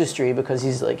some industry because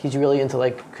he's really into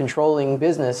like controlling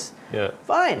business,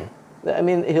 fine. I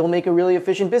mean, he'll make a really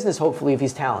efficient business, hopefully, if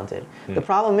he's talented. The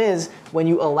problem is when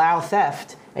you allow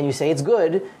theft and you say it's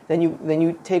good, then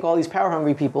you take all these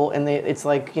power-hungry people and it's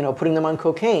like putting them on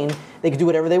cocaine. They can do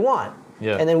whatever they want,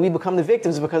 and then we become the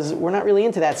victims because we're not really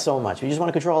into that so much. We just want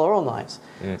to control our own lives.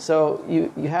 So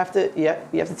you have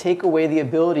to take away the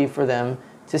ability for them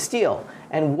to steal.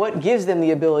 And what gives them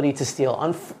the ability to steal?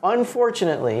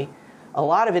 Unfortunately, a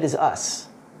lot of it is us,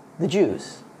 the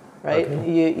Jews. Right?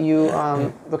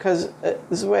 Okay. Because this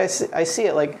is the way I see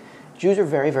it. Like, Jews are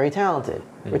very, very talented.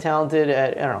 We're talented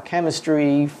at,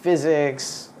 chemistry,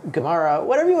 physics, Gemara,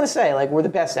 whatever you want to say. Like, we're the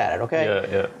best at it,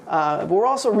 okay? But we're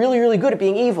also really, really good at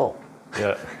being evil.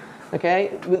 Yeah.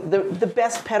 Okay? The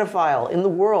best pedophile in the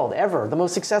world ever, the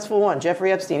most successful one,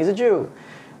 Jeffrey Epstein, he's a Jew.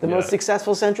 The most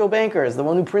successful central bankers, the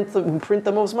one who print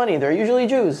the most money, they're usually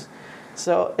Jews.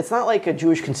 So it's not like a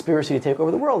Jewish conspiracy to take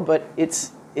over the world, but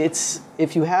it's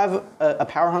if you have a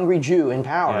power-hungry Jew in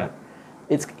power,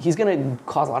 he's going to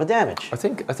cause a lot of damage. I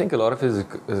think a lot of it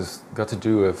has got to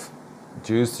do with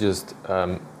Jews just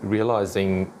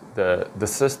realizing the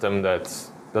system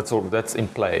that's in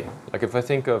play. Like if I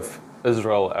think of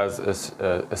Israel as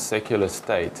a secular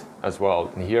state as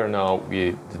well, and here now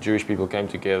the Jewish people came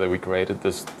together, we created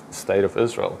this state of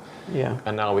Israel,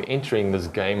 and now we're entering this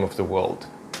game of the world.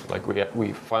 Like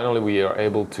we finally are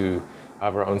able to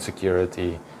have our own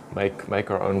security, make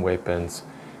our own weapons,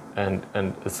 and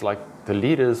it's like the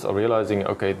leaders are realizing,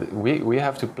 okay, we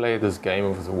have to play this game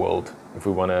of the world if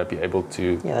we want to be able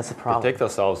to protect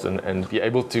ourselves and be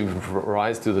able to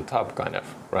rise to the top, kind of,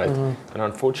 right? And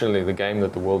unfortunately, the game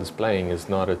that the world is playing is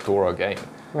not a Torah game.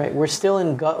 Right, we're still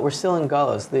in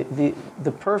Galus.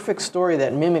 The perfect story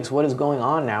that mimics what is going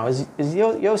on now is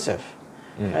Yosef.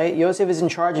 Right, Yosef is in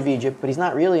charge of Egypt, but he's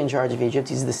not really in charge of Egypt.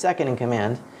 He's the second in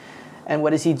command. And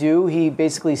what does he do? He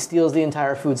basically steals the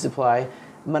entire food supply,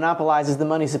 monopolizes the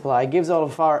money supply, gives all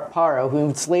to Paro, who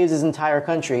enslaves his entire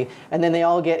country, and then they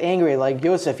all get angry, like,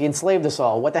 Yosef, he enslaved us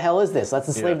all. What the hell is this? Let's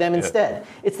enslave them instead.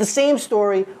 It's the same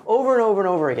story over and over and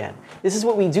over again. This is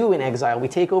what we do in exile. We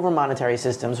take over monetary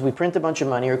systems, we print a bunch of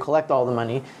money or collect all the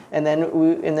money, and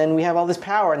then we have all this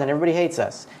power, and then everybody hates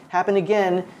us. Happened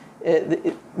again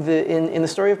in the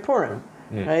story of Purim.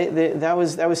 Right? That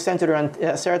was centered around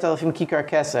Aseret Alefim Kikar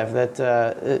Kesef. That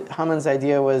Haman's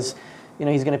idea was,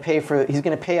 he's going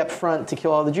to pay up front to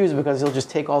kill all the Jews because he'll just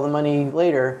take all the money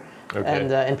later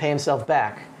and pay himself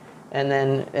back. And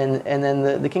then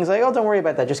the king's like, oh, don't worry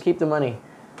about that. Just keep the money,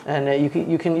 and you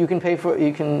can pay for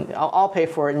I'll pay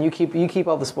for it, and you keep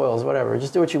all the spoils, whatever.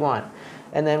 Just do what you want.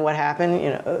 And then what happened?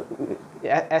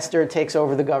 Esther takes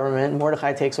over the government.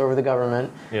 Mordechai takes over the government.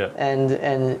 Yeah. And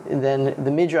then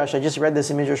the Midrash. I just read this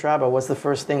in Midrash Rabbah. What's the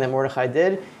first thing that Mordechai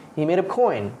did? He made a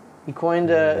coin. He coined.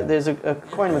 There's a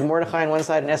coin with Mordechai on one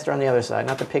side and Esther on the other side.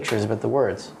 Not the pictures, but the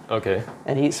words. Okay.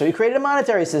 And he created a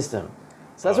monetary system.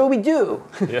 So that's what we do.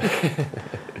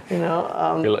 Yeah.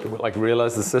 We like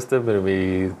realize the system, and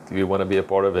we want to be a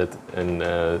part of it, and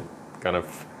kind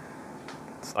of,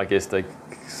 I guess, take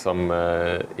some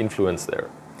influence there.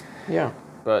 Yeah.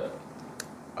 But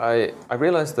I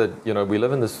realized that we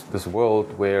live in this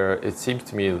world where it seems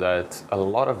to me that a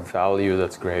lot of value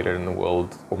that's created in the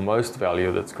world, or most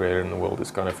value that's created in the world,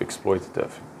 is kind of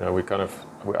exploitative.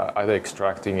 We're either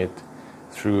extracting it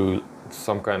through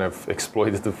some kind of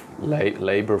exploitative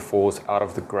labor force out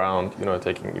of the ground,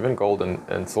 taking even gold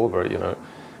and silver,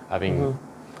 having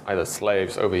either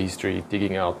slaves over history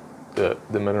digging out the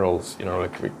minerals,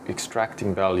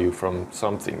 extracting value from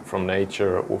something, from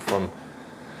nature,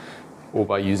 or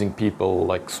by using people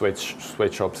like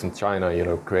sweatshops in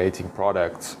China, creating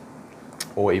products,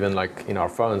 or even like in our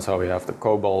phones, how we have the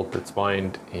cobalt that's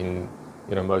mined in,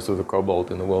 most of the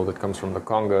cobalt in the world that comes from the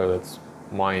Congo, that's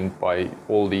mined by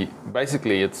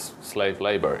basically it's slave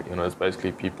labor, it's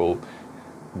basically people,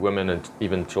 women and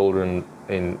even children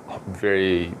in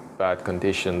very bad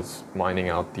conditions mining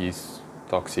out these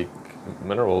toxic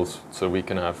minerals so we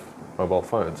can have mobile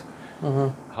phones.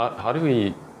 How do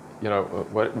we,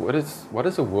 what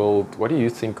is a world, what do you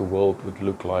think a world would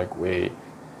look like where,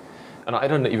 and I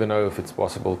don't even know if it's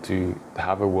possible to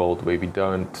have a world where we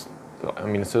don't,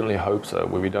 I certainly hope so,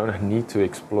 where we don't need to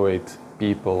exploit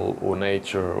people or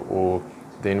nature or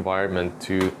the environment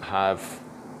to have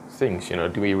things,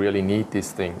 do we really need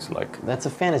these things? That's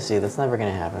a fantasy. That's never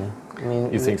going to happen.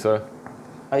 You think so?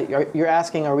 You're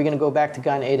asking, are we going to go back to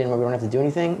Gan Eden where we don't have to do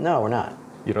anything? No, we're not.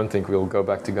 You don't think we'll go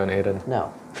back to Gan Eden?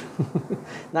 No.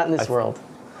 Not in this world.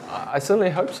 I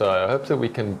certainly hope so. I hope that we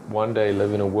can one day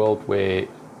live in a world where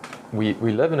we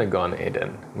live in a Gan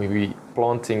Eden.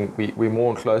 We're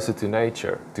more closer to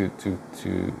nature, to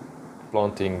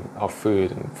planting our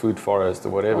food and food forest or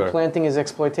whatever. Well, planting is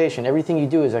exploitation. Everything you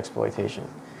do is exploitation.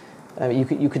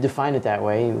 You could define it that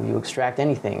way. You extract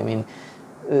anything.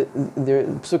 There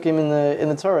psukim in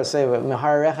the Torah say,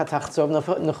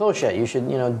 you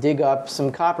should dig up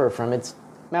some copper from its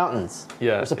mountains.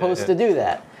 Yeah, you're supposed to do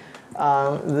that.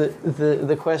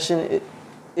 The question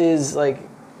is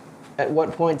at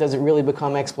what point does it really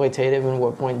become exploitative, and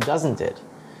what point doesn't it?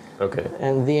 Okay.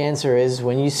 And the answer is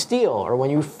when you steal or when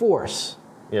you force.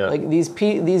 Yeah. Like these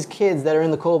kids that are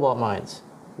in the cobalt mines,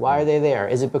 why are they there?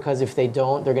 Is it because if they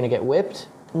don't, they're going to get whipped?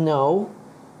 No.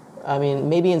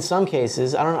 Maybe in some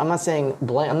cases. I'm not saying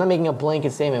I'm not making a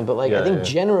blanket statement, but I think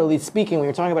generally speaking, when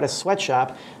you're talking about a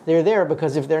sweatshop, they're there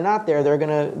because if they're not there, they're going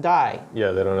to die.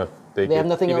 Yeah, they don't have. They have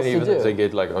nothing else to do. Even if they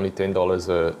get only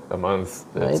 $10 a month,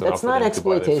 that's not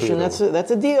exploitation. That's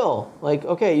a deal.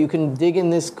 Okay, you can dig in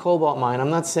this cobalt mine. I'm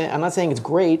not saying it's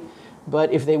great,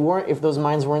 but if those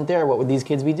mines weren't there, what would these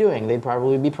kids be doing? They'd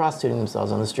probably be prostituting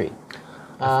themselves on the street.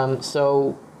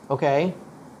 Okay.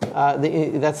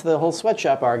 That's the whole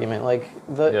sweatshop argument.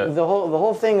 The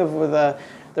whole thing with the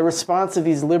response of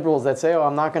these liberals that say, "Oh,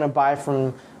 I'm not going to buy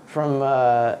from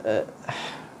Kuala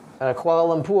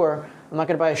Lumpur. I'm not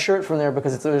going to buy a shirt from there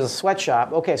because there's a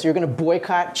sweatshop." Okay, so you're going to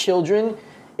boycott children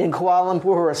in Kuala Lumpur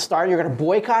who are starving. You're going to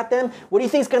boycott them. What do you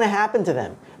think is going to happen to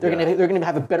them? They're going to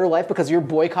have a better life because you're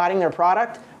boycotting their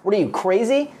product. What are you,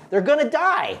 crazy? They're going to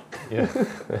die. Yeah.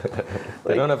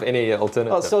 They don't have any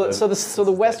alternative. So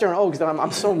the Western, because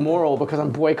I'm so moral because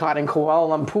I'm boycotting Kuala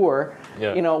Lumpur.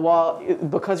 Yeah.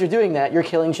 Because you're doing that, you're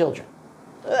killing children.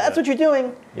 That's what you're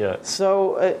doing. Yeah.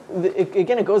 So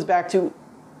again, it goes back to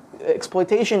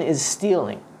exploitation is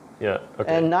stealing. Yeah.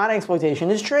 Okay. And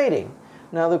non-exploitation is trading.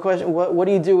 Now the question, what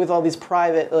do you do with all these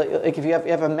private, if you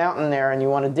have a mountain there and you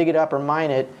want to dig it up or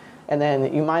mine it, and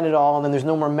then you mine it all and then there's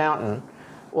no more mountain.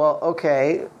 Well,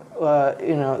 okay,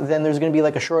 then there's going to be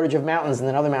like a shortage of mountains, and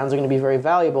then other mountains are going to be very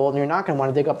valuable, and you're not going to want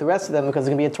to dig up the rest of them because it's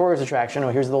going to be a tourist attraction. Oh,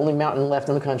 here's the only mountain left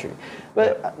in the country.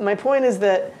 But my point is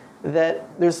that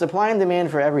there's supply and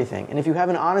demand for everything, and if you have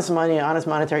an honest money, honest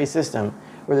monetary system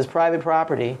where there's private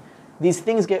property, these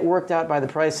things get worked out by the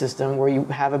price system where you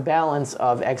have a balance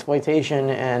of exploitation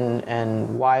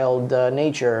and wild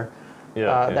nature.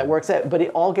 That works out, but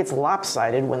it all gets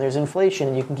lopsided when there's inflation,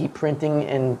 and you can keep printing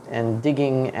and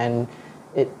digging, and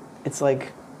it's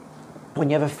like when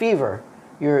you have a fever,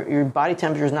 your body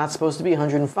temperature is not supposed to be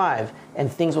 105,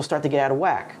 and things will start to get out of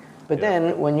whack. But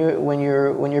then when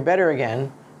you're better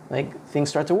again, like things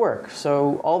start to work.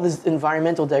 So all this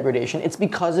environmental degradation, it's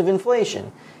because of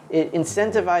inflation. It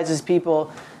incentivizes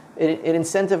people. It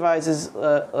incentivizes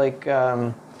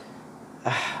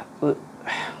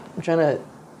I'm trying to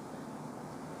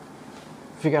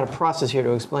figure out a process here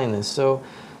to explain this. So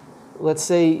let's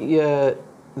say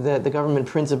that the government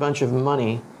prints a bunch of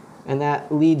money, and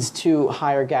that leads to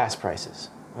higher gas prices,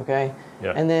 okay?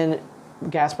 Yeah. And then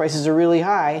gas prices are really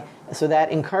high, so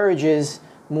that encourages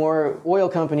more oil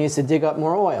companies to dig up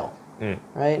more oil,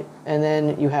 right? And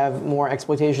then you have more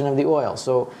exploitation of the oil.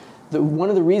 So one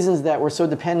of the reasons that we're so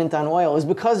dependent on oil is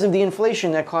because of the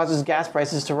inflation that causes gas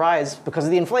prices to rise because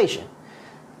of the inflation.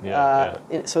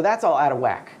 So that's all out of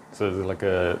whack. So it's like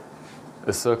a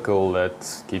circle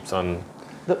that keeps on.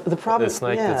 The problem, the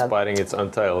snake that's biting its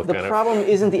own tail. The problem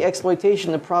isn't the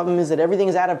exploitation. The problem is that everything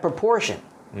is out of proportion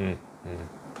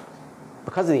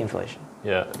because of the inflation.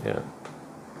 Yeah.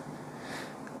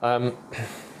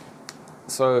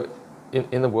 So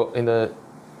in the what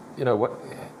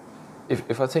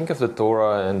if I think of the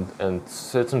Torah and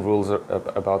certain rules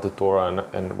about the Torah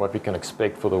and what we can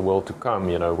expect for the world to come,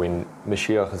 when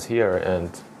Mashiach is here and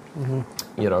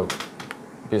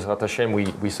B'ezrat Hashem,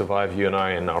 we survive, you and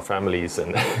I and our families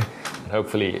and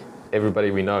hopefully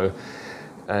everybody we know,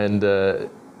 and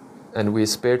we're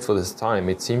spared for this time.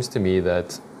 It seems to me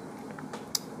that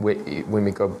when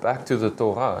we go back to the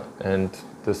Torah and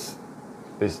there's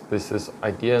this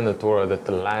idea in the Torah that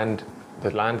the land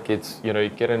gets, you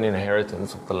get an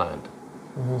inheritance of the land.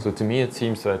 So to me it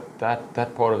seems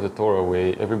that part of the Torah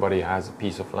where everybody has a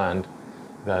piece of land,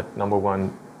 that number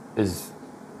one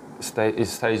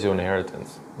stays your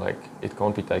inheritance. Like, it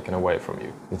can't be taken away from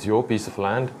you. It's your piece of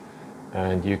land,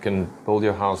 and you can build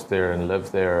your house there and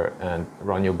live there and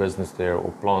run your business there,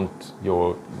 or plant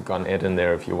your Gan Eden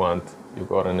there if you want, your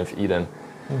Garden of Eden.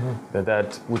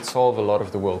 That would solve a lot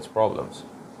of the world's problems.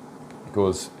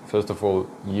 Because first of all,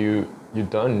 you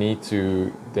don't need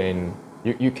to then,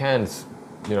 you can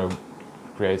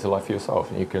create a life for yourself,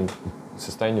 and you can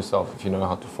sustain yourself if you know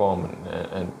how to farm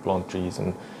and plant trees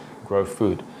and grow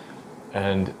food.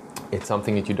 And it's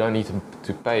something that you don't need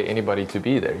to pay anybody to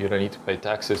be there. You don't need to pay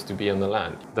taxes to be on the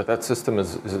land. That system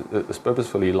is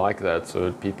purposefully like that,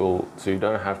 so you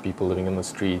don't have people living in the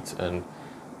streets and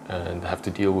have to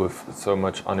deal with so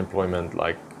much unemployment,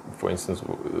 like, for instance,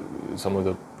 some of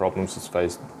the problems that's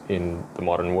faced in the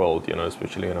modern world,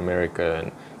 especially in America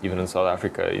and even in South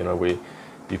Africa, where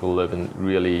people live in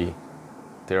really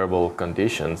terrible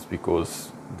conditions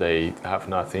because they have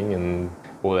nothing,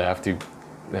 or they have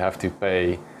to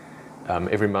pay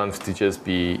every month to just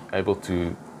be able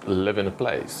to live in a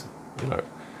place. Do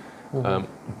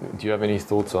you have any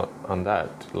thoughts on that?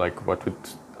 Like,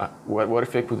 what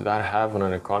effect would that have on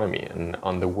an economy and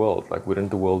on the world? Like, wouldn't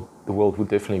the world would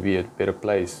definitely be a better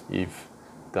place if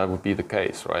that would be the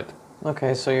case, right?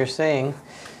 Okay, so you're saying,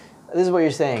 this is what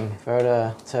you're saying, if I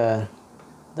were to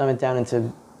dumb it down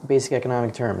into basic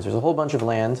economic terms. There's a whole bunch of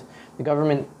land. The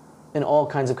government in all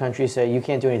kinds of countries say, you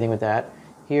can't do anything with that.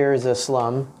 Here is a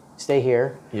slum, stay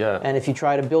here. Yeah. And if you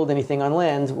try to build anything on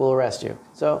land, we'll arrest you.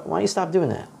 So why don't you stop doing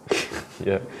that?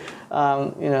 Yeah.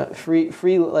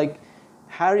 Free, like,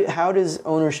 how does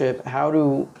ownership, how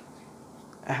do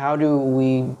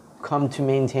we come to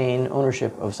maintain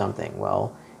ownership of something?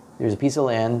 Well, there's a piece of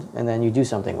land, and then you do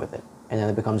something with it, and then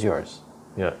it becomes yours.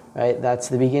 Yeah. Right? That's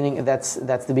the beginning. That's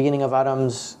the beginning of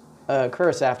Adam's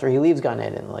curse after he leaves Gan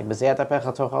Eden. Like,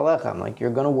 like, you're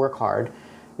going to work hard,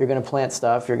 you're going to plant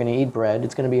stuff, you're going to eat bread.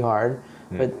 It's going to be hard,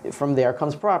 but from there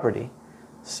comes property.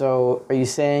 So, are you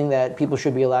saying that people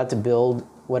should be allowed to build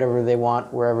whatever they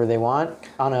want, wherever they want,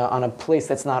 on a place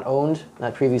that's not owned,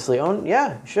 not previously owned?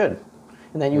 Yeah, you should.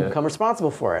 And then you become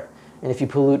responsible for it. And if you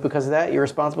pollute because of that, you're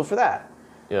responsible for that.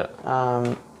 Yeah.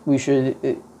 We should.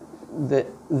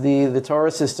 The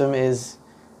Torah system is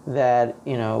that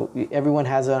everyone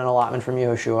has an allotment from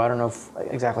Yehoshua. I don't know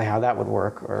exactly how that would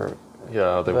work, or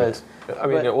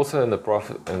also in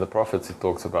the prophets it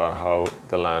talks about how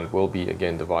the land will be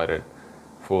again divided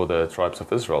for the tribes of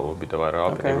Israel will be divided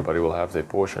up, and everybody will have their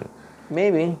portion.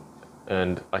 Maybe.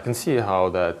 And I can see how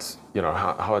that,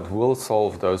 how it will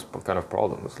solve those kind of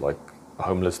problems, like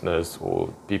homelessness or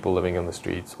people living on the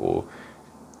streets, or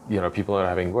people not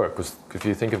having work. Because if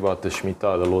you think about the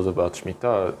Shemitah, the laws about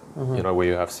Shemitah, where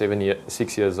you have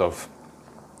 6 years of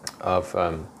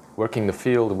working the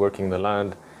field, working the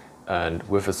land, and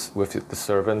with the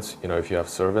servants, if you have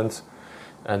servants.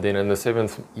 And then in the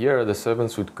 7th year, the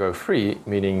servants would go free,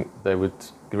 meaning they would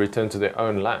return to their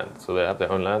own land. So they have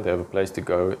their own land, they have a place to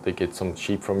go, they get some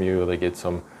sheep from you, or they get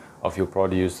some of your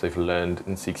produce. They've learned,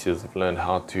 in 6 years, they've learned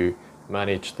how to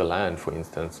manage the land, for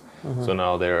instance. So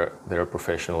now they're a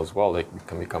professional as well. They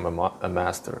can become a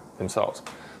master themselves.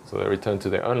 So they return to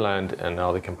their own land, and now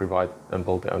they can provide and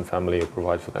build their own family, or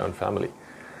provide for their own family.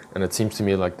 And it seems to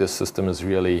me like this system is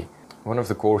really one of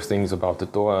the core things about the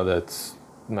Torah that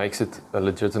makes it a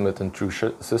legitimate and true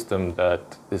system,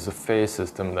 that is a fair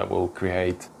system that will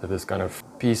create this kind of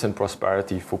peace and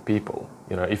prosperity for people,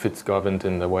 if it's governed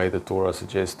in the way the Torah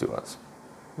suggests to us.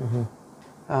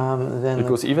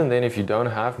 Because even then, if you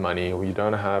don't have money, or you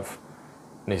don't have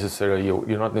necessarily,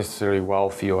 you're not necessarily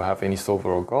wealthy or have any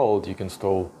silver or gold, you can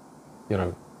still,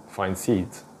 find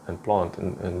seeds and plant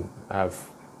and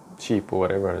have sheep or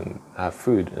whatever, and have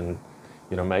food and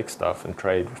make stuff and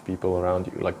trade with people around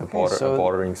you, like a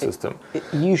bartering system.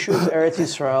 Yishuv Eretz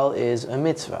Yisrael is a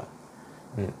mitzvah.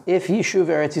 If Yishuv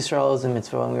Eretz Yisrael is a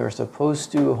mitzvah, and we were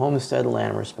supposed to homestead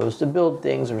land, we're supposed to build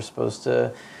things, we're supposed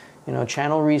to,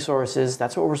 channel resources,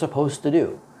 that's what we're supposed to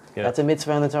do. Yeah. That's a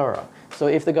mitzvah in the Torah. So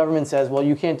if the government says, well,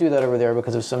 you can't do that over there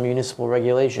because of some municipal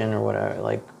regulation or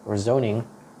whatever, or zoning,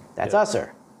 that's usser.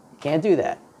 You can't do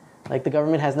that. The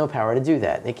government has no power to do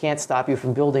that. They can't stop you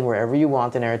from building wherever you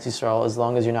want in Eretz Yisrael as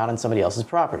long as you're not on somebody else's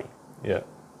property. Yeah.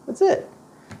 That's it.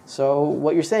 So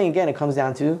what you're saying, again, it comes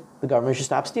down to the government should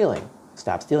stop stealing.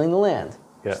 Stop stealing the land.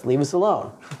 Yeah. Just leave us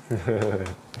alone.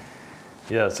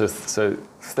 Yeah, so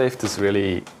theft is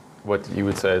really what you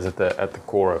would say is at the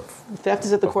core of... Theft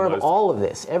is at the core of all of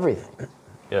this, everything.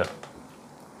 Yeah.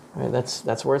 Right,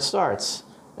 that's where it starts.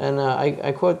 And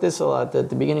I quote this a lot at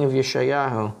the beginning of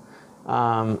Yeshayahu.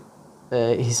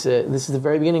 He said, this is the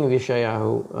very beginning of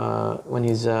Yeshayahu, when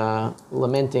he's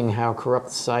lamenting how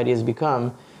corrupt society has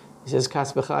become. He says,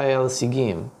 Kasbechai el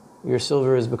sigim, your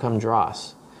silver has become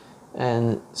dross.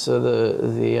 And so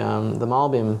the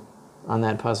Malbim on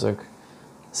that pasuk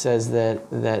says that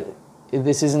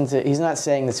this isn't, he's not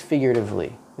saying this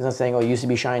figuratively. He's not saying, oh, you used to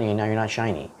be shiny and now you're not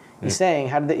shiny. He's saying,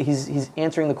 he's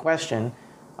answering the question,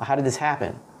 how did this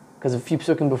happen? Because a few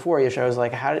psukim before, Yeshua was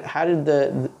like, how did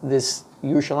this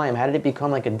Yerushalayim, how did it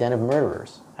become like a den of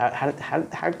murderers? How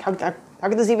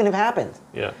could this even have happened?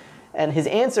 Yeah. And his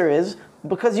answer is,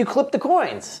 because you clipped the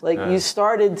coins. You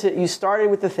started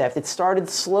with the theft. It started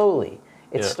slowly.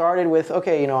 It started with,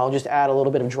 okay, I'll just add a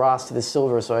little bit of dross to the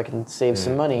silver so I can save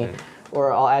some money,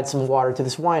 or I'll add some water to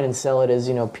this wine and sell it as,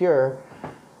 pure.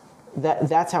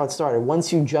 That's how it started.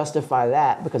 Once you justify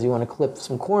that because you want to clip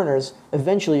some corners,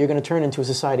 eventually you're going to turn into a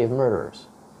society of murderers.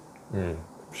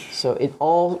 So it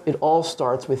all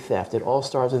starts with theft. It all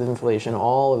starts with inflation.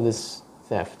 All of this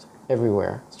theft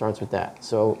everywhere starts with that.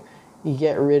 So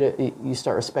you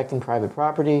start respecting private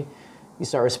property, you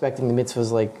start respecting the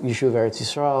mitzvahs like Yishuv Eretz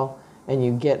Yisrael, and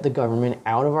you get the government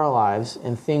out of our lives,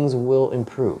 and things will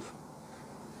improve.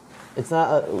 It's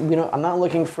not, I'm not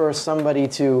looking for somebody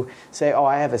to say, oh,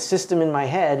 I have a system in my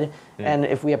head, and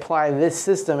if we apply this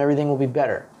system, everything will be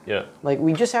better. Yeah.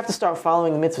 We just have to start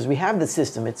following the mitzvahs. We have the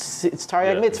system. It's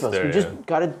Taryag mitzvahs. We just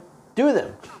got to do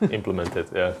them. Implement it,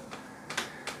 yeah.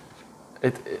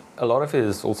 A lot of it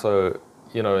is also,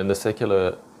 in the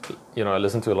secular, I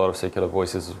listen to a lot of secular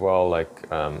voices as well, like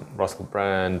Russell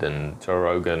Brand and Joe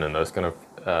Rogan and those kind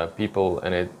of people,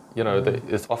 and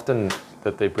it's often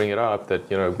that they bring it up that,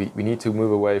 we need to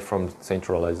move away from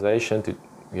centralization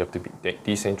we have to be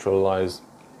decentralized,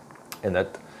 and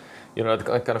that,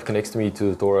 it kind of connects me to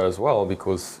the Torah as well,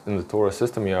 because in the Torah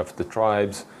system you have the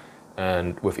tribes,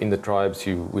 and within the tribes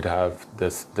you would have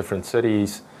this different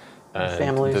cities, and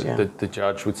families, the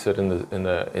judge would sit in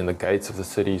the gates of the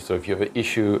city. So if you have an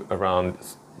issue around,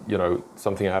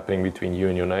 something happening between you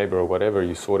and your neighbor or whatever,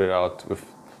 you sort it out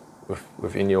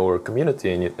within your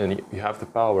community, and you have the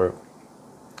power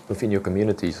within your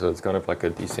community. So it's kind of like a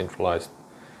decentralized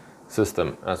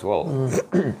system as well.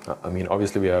 I mean,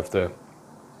 obviously we have the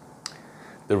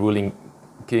ruling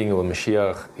king or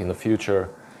Mashiach in the future.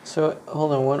 So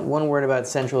hold on, one word about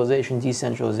centralization,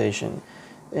 decentralization.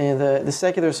 The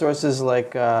secular sources,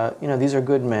 like, these are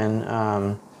good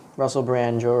men, Russell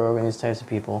Brand, Joe Rogan, these types of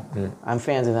people. I'm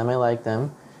fans of them, I like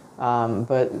them.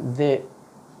 But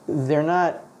they're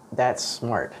not that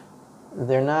smart.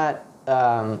 They're not.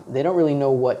 They don't really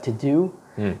know what to do.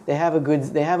 They have a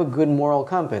good moral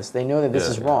compass. They know that this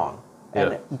is wrong.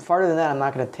 And farther than that, I'm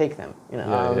not going to take them. You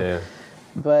know.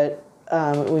 But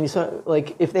when you saw,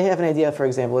 like, if they have an idea, for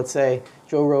example, let's say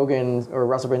Joe Rogan or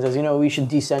Russell Brand says, we should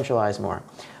decentralize more.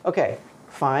 Okay,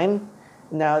 fine.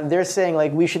 Now they're saying,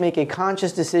 like, we should make a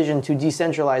conscious decision to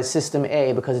decentralize system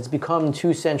A because it's become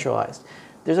too centralized.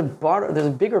 There's a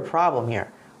bigger problem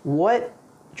here. What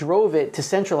drove it to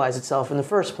centralize itself in the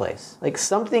first place? Like,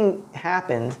 something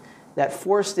happened that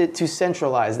forced it to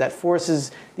centralize, that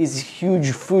forces these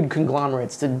huge food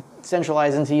conglomerates to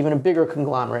centralize into even a bigger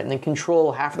conglomerate and then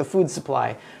control half the food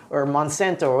supply, or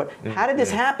Monsanto. How did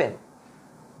this happen?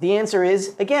 The answer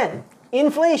is, again,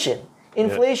 inflation.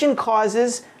 Inflation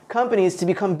causes companies to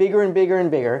become bigger and bigger and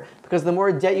bigger, because the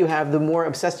more debt you have, the more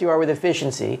obsessed you are with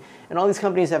efficiency. And all these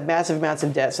companies have massive amounts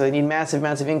of debt, so they need massive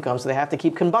amounts of income, so they have to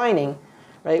keep combining.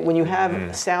 Right? When you have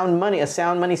a sound money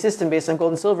system based on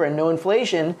gold and silver and no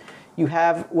inflation,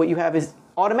 what you have is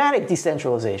automatic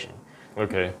decentralization.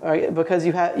 Okay. All right? Because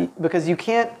you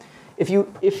can't,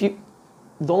 the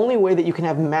only way that you can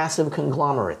have massive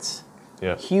conglomerates,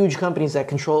 huge companies that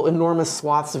control enormous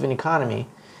swaths of an economy,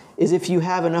 is if you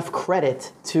have enough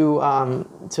credit to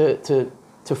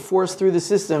force through the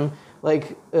system.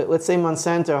 Like, let's say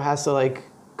Monsanto has to, like,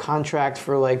 contract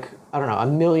for, like, I don't know,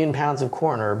 1 million pounds of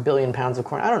corn or 1 billion pounds of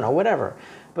corn. I don't know, whatever.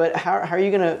 But how are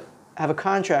you going to have a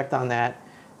contract on that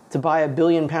to buy 1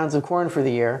 billion pounds of corn for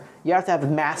the year? You have to have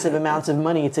massive amounts of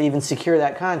money to even secure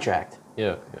that contract.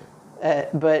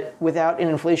 But without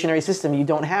an inflationary system, you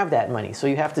don't have that money. So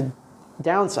you have to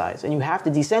downsize and you have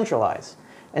to decentralize.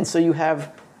 And so you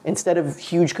have, instead of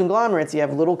huge conglomerates, you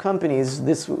have little companies.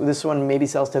 This one maybe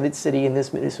sells to this city, and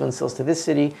this one sells to this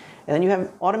city. And then you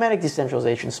have automatic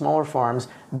decentralization, smaller farms,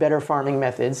 better farming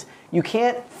methods. You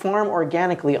can't farm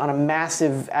organically on a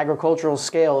massive agricultural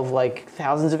scale of, like,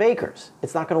 thousands of acres.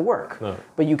 It's not going to work. No.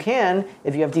 But you can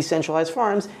if you have decentralized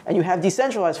farms, and you have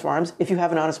decentralized farms if you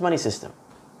have an honest money system.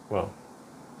 Well.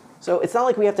 So it's not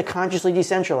like we have to consciously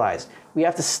decentralize. We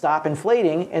have to stop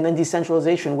inflating, and then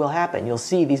decentralization will happen. You'll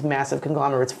see these massive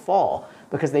conglomerates fall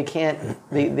because they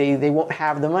won't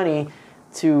have the money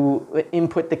to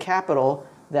input the capital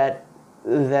that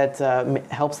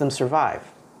helps them survive.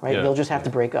 Right? They'll just have to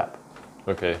break up.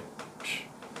 Okay.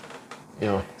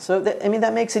 So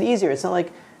that makes it easier. It's not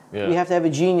like we have to have a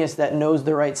genius that knows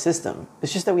the right system.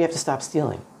 It's just that we have to stop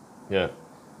stealing.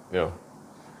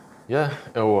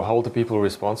 Or hold the people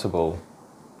responsible,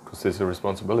 because there's a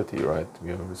responsibility, right? We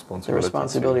have a responsibility. The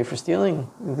responsibility for stealing,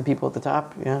 the people at the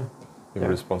top, We have a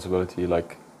responsibility,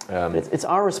 like... It's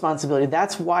our responsibility.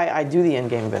 That's why I do the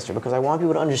endgame investor, because I want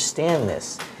people to understand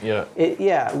this. We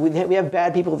have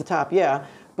bad people at the top,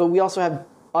 but we also have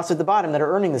us at the bottom that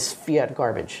are earning this fiat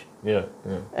garbage.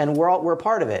 And we're a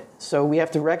part of it. So we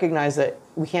have to recognize that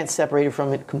we can't separate it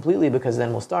from it completely, because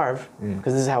then we'll starve,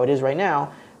 because this is how it is right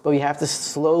now. But we have to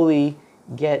slowly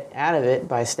get out of it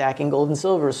by stacking gold and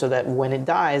silver, so that when it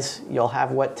dies, you'll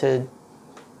have what to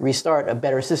restart a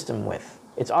better system with.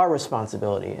 It's our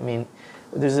responsibility. I mean,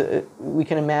 we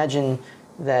can imagine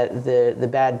that the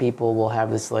bad people will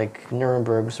have this, like,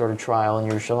 Nuremberg sort of trial in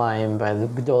Yerushalayim by the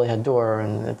Gedolei Hador,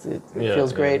 and it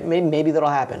feels great. Maybe that'll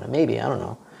happen. Maybe, I don't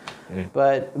know.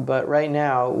 But right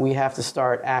now, we have to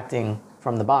start acting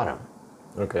from the bottom.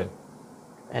 Okay.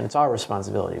 And it's our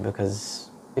responsibility, because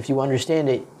if you understand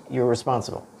it, you're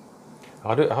responsible.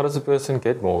 How does a person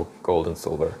get more gold and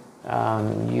silver?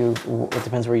 It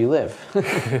depends where you live.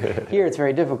 Here, it's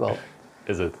very difficult.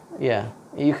 Is it? Yeah.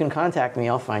 You can contact me.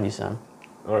 I'll find you some.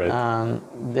 All right.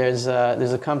 There's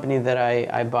a company that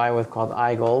I buy with called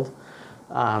iGold.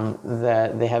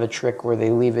 That they have a trick where they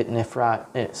leave it in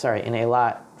a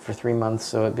lot for 3 months,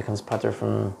 so it becomes patur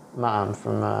from ma'am,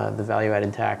 from the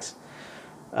value-added tax,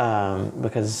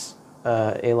 because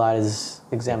a lot is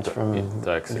exempt from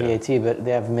tax, VAT, but they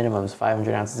have minimums: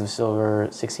 500 ounces of silver,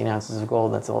 16 ounces of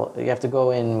gold. That's all. You have to go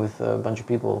in with a bunch of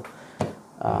people.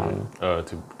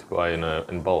 To buy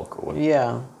in bulk, or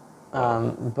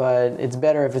what? But it's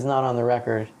better if it's not on the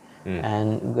record,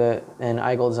 and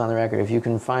iGold is on the record. If you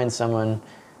can find someone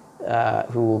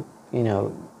who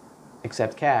will,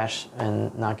 accept cash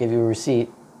and not give you a receipt,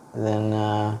 then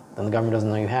the government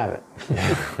doesn't know you have it.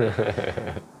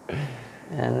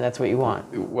 And that's what you want.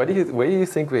 Where do you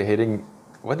think we're heading?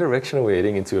 What direction are we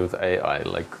heading into with AI?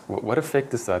 Like, what effect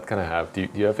does that kind of have? Do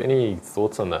you have any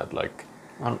thoughts on that? Like,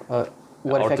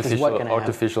 what effect is what going to have?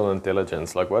 Artificial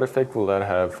intelligence. Like, what effect will that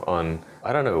have on,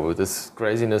 I don't know, this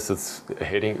craziness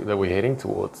that we're heading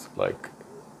towards? Like,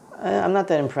 I'm not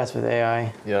that impressed with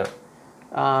AI. Yeah.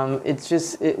 It's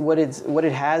just what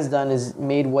it has done is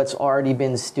made what's already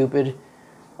been stupid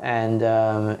and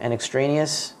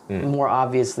extraneous more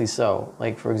obviously so.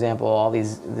 Like, for example, all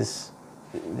this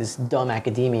dumb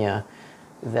academia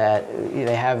that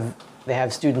they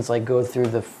have students like go through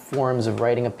the forms of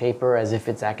writing a paper as if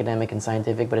it's academic and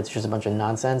scientific, but it's just a bunch of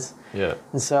nonsense. Yeah.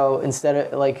 And so instead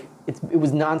of like it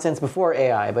was nonsense before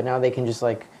AI, but now they can just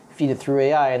like feed it through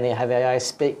AI and they have AI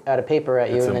spit out a paper at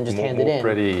you and then just hand it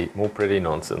in. More pretty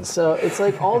nonsense. So it's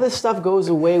like all this stuff goes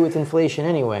away with inflation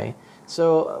anyway.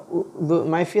 So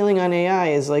my feeling on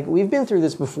AI is like we've been through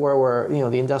this before, where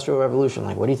the Industrial Revolution.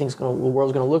 Like, what do you think the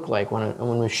world's going to look like when a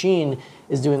machine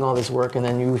is doing all this work, and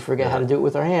then you forget how to do it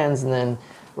with our hands, and then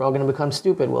we're all going to become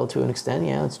stupid? Well, to an extent,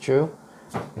 yeah, that's true.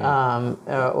 What's going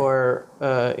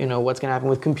to happen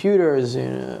with computers?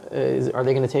 Are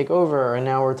they going to take over? And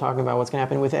now we're talking about what's going to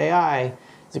happen with AI.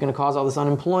 Is it going to cause all this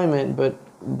unemployment? But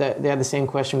they have the same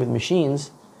question with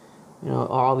machines. Are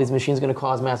all these machines going to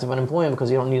cause massive unemployment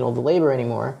because you don't need all the labor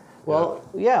anymore? Well,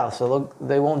 yeah, so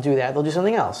they won't do that. They'll do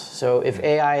something else. So if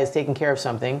AI is taking care of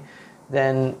something,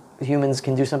 then humans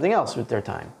can do something else with their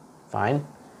time. Fine.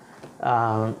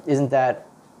 Isn't that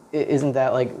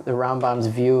like the Rambam's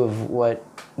view of what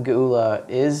Geula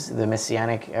is, the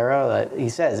Messianic era? That he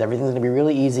says everything's going to be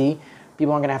really easy.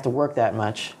 People aren't going to have to work that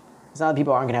much. It's not that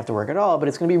people aren't going to have to work at all, but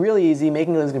it's going to be really easy.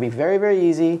 Making things is going to be very, very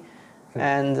easy.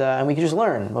 And we can just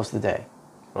learn most of the day.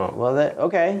 Oh. Well,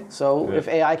 okay. So if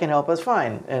AI can help us,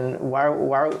 fine. And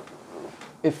why?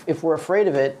 If we're afraid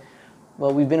of it,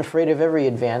 well, we've been afraid of every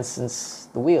advance since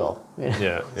the wheel.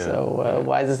 Yeah. So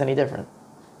why is this any different?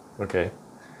 Okay,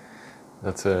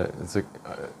 it's a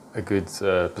good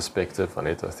perspective on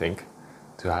it, I think,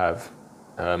 to have.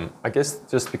 I guess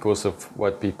just because of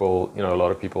what people, a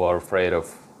lot of people are afraid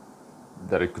of,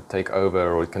 that it could take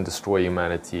over or it can destroy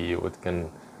humanity or it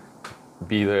can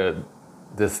be the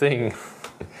thing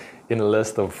in a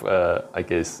list of I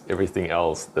guess everything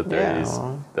else that there is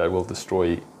that will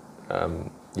destroy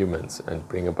humans and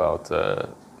bring about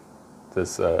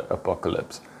this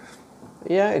apocalypse.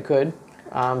 Yeah, it could,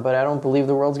 but I don't believe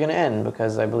the world's going to end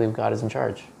because I believe God is in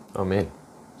charge. Amen.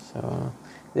 So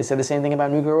they said the same thing about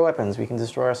nuclear weapons. We can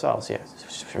destroy ourselves.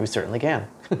 Yes, we certainly can.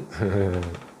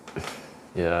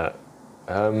 Yeah.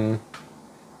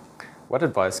 What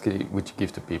advice would you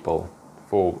give to people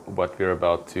for what we're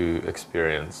about to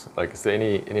experience? Like, is there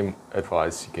any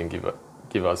advice you can give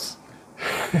us?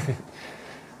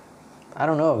 I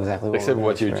don't know exactly what except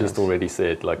what you just already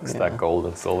said, like stack gold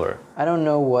and silver. I don't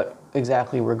know what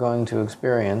exactly we're going to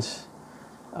experience,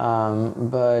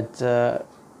 but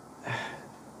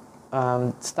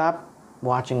stop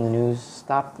watching the news.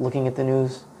 Stop looking at the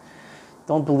news.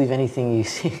 Don't believe anything you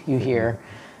see, you hear.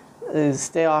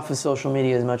 Stay off of social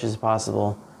media as much as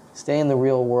possible. Stay in the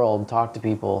real world. Talk to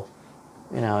people.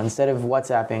 Instead of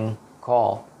WhatsApping,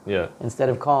 call. Yeah. Instead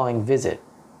of calling, visit.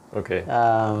 Okay.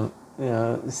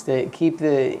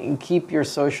 Keep your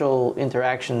social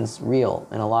interactions real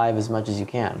and alive as much as you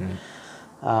can.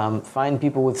 Find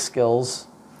people with skills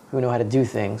who know how to do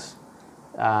things,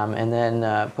 and then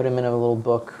put them in a little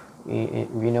book. You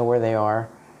know where they are,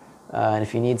 and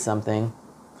if you need something.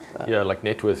 Like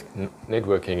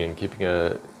networking and keeping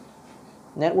a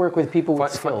network with people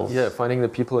with skills. Finding the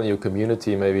people in your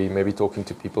community, maybe talking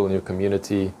to people in your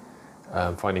community,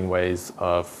 finding ways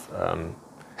of,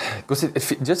 because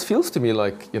it just feels to me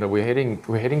like we're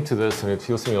heading to this, and it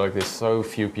feels to me like there's so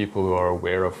few people who are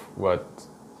aware of what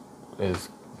is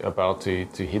about to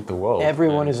hit the world.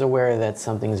 Everyone is aware that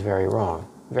something's very wrong.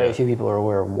 Very few people are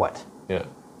aware of what. Yeah.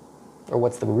 Or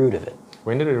what's the root of it.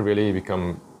 When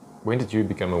did you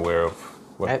become aware of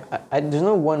what? There's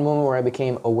no one moment where I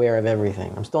became aware of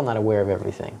everything. I'm still not aware of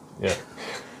everything. Yeah.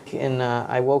 And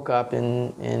I woke up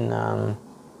in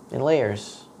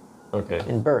layers. Okay.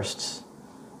 In bursts.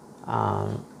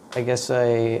 I guess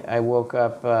I woke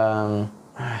up.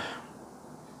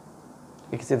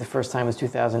 You could say the first time was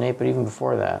 2008, but even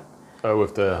before that. Oh,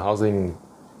 with the housing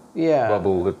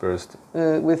bubble that burst.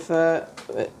 In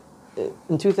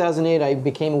 2008, I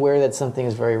became aware that something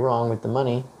is very wrong with the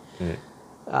money.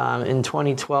 In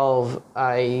 2012,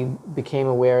 I became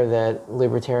aware that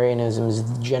libertarianism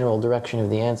is the general direction of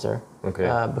the answer.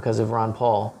 Okay. Because of Ron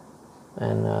Paul.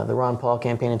 And the Ron Paul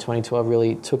campaign in 2012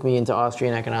 really took me into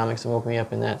Austrian economics and woke me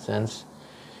up in that sense.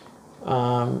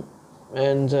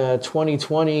 And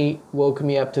 2020 woke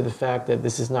me up to the fact that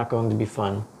this is not going to be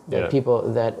fun. That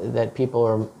people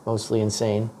are mostly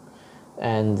insane,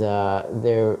 and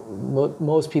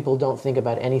most people don't think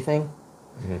about anything,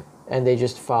 and they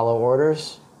just follow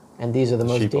orders. And these are the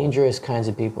most dangerous kinds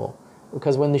of people,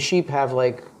 because when the sheep have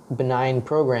like benign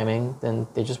programming, then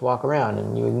they just walk around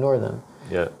and you ignore them.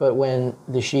 Yeah. But when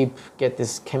the sheep get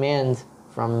this command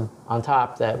from on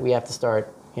top that we have to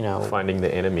start, Finding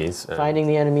the enemies. finding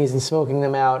the enemies and smoking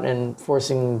them out and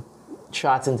forcing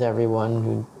shots into everyone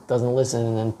who doesn't listen,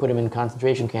 and then put them in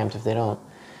concentration camps if they don't.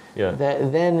 Yeah.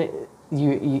 Then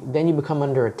you become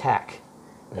under attack,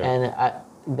 Yeah. and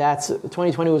that's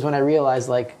 2020 was when I realized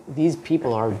like these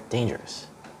people are dangerous.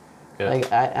 Yeah.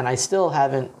 Like I still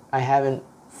haven't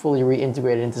fully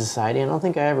reintegrated into society, and I don't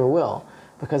think I ever will,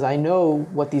 because I know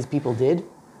what these people did.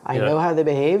 I know how they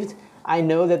behaved. I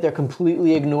know that they're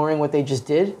completely ignoring what they just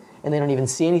did, and they don't even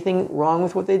see anything wrong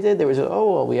with what they did. They were just,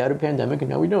 oh, well, we had a pandemic, and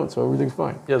now we don't, so everything's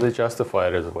fine. Yeah, they justify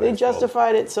it as a way. They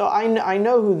justified it, so I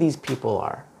know who these people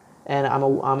are, and I'm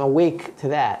awake to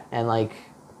that, and like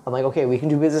I'm like, okay, we can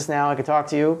do business now. I can talk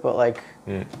to you, but like,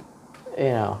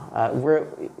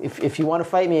 if you want to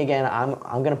fight me again,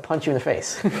 I'm gonna punch you in the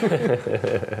face.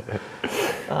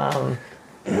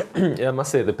 Yeah, I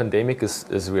must say the pandemic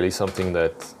is really something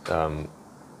that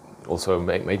also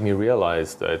made me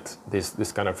realize that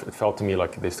this kind of, it felt to me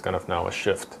like this kind of now a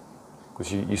shift,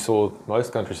 because you saw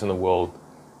most countries in the world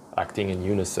acting in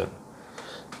unison.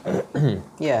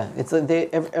 Yeah, it's like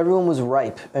everyone was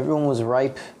ripe. Everyone was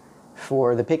ripe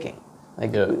for the picking.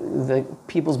 Like the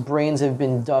people's brains have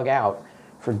been dug out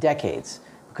for decades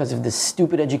because of this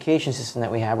stupid education system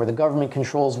that we have, where the government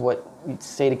controls what you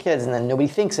say to kids, and then nobody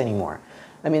thinks anymore.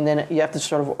 I mean, then you have to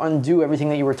sort of undo everything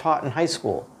that you were taught in high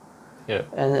school. Yeah.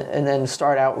 And then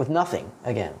start out with nothing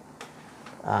again.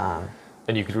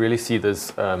 And you could really see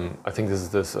this. I think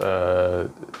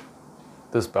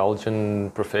this Belgian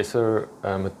professor,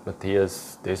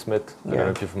 Matthias Desmet. I don't know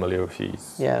if you're familiar with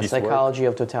his. Yeah, psychology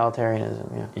of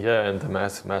totalitarianism. Yeah. Yeah, and the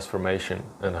mass formation,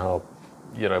 and how,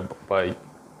 by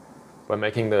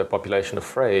making the population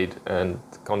afraid and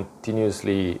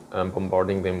continuously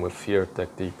bombarding them with fear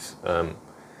tactics,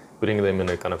 putting them in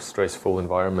a kind of stressful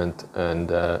environment,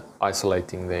 and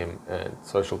isolating them, and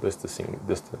social distancing,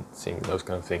 those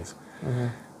kind of things,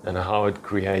 and how it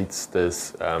creates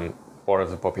this part of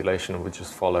the population who would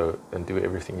just follow and do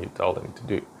everything you tell them to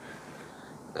do.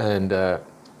 And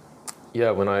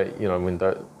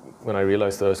when I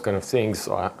realized those kind of things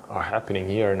are happening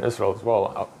here in Israel as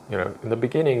well, in the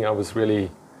beginning I was really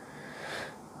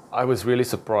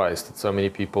surprised that so many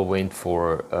people went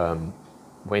for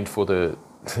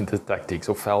the tactics,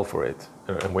 or fell for it,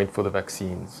 and went for the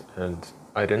vaccines. And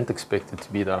I didn't expect it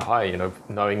to be that high,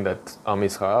 knowing that Am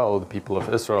Israel, the people of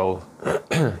Israel,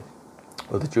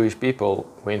 or the Jewish people,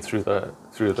 went through the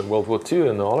World War II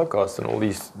and the Holocaust and all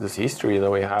this history that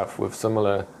we have with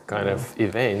similar kind of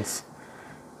events.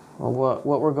 Well,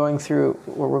 what we're going through,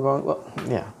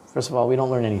 first of all, we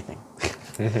don't learn anything.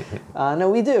 No,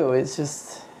 we do. It's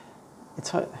just, it's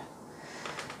hard.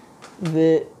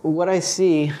 What I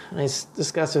see, and I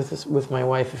discussed this with my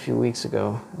wife a few weeks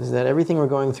ago, is that everything we're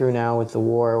going through now with the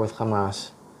war with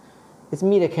Hamas, it's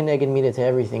mida keneged mida to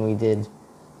everything we did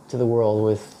to the world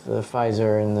with the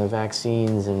Pfizer and the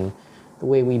vaccines and the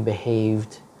way we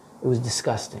behaved. It was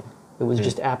disgusting. It was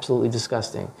just absolutely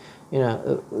disgusting. You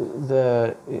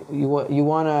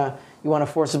want to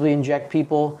forcibly inject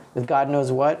people with God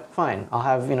knows what? Fine. I'll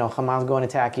have Hamas go and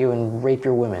attack you and rape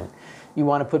your women. You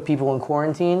want to put people in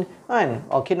quarantine? Fine.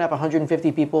 I'll kidnap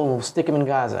 150 people and we'll stick them in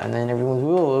Gaza, and then everyone's,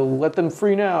 let them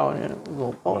free now. And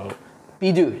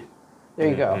be dude. There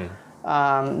you go.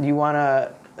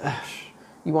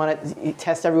 You want to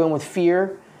test everyone with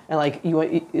fear, and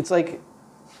it's like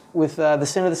with the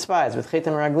sin of the spies, with Chet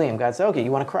and Raglim. God said, okay,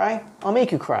 you want to cry? I'll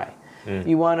make you cry.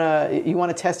 You want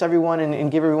to test everyone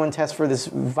and give everyone tests for this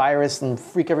virus and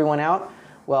freak everyone out?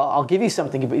 Well, I'll give you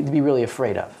something to be really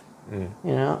afraid of.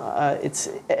 It's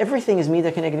everything is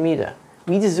mida keneged mida.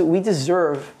 We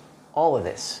deserve all of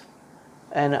this,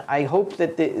 and I hope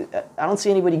that I don't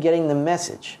see anybody getting the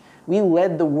message. We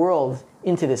led the world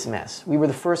into this mess. We were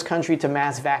the first country to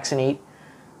mass vaccinate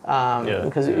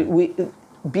because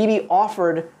Bibi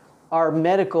offered our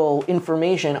medical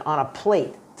information on a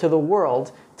plate to the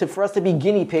world for us to be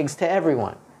guinea pigs to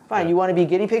everyone. Fine, you want to be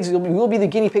guinea pigs? You'll be the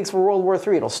guinea pigs for World War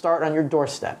III. It'll start on your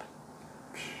doorstep.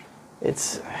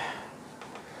 This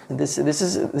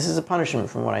is a punishment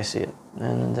from what I see it,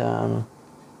 and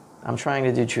I'm trying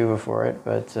to do tshuva for it,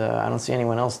 but I don't see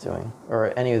anyone else doing,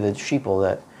 or any of the sheeple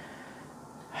that.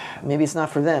 Maybe it's not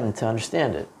for them to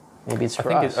understand it. Maybe it's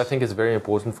for us. I think it's very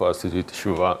important for us to do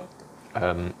teshuva.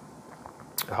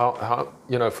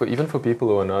 Even for people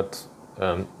who are not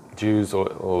Jews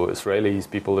or Israelis,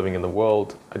 people living in the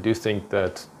world, I do think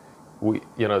that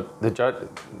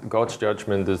God's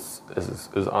judgment is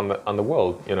on the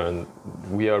world, and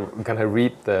we are going to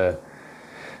reap the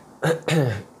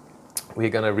we're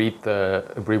going to reap the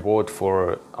reward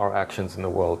for our actions in the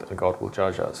world, and God will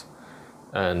judge us.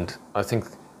 And I think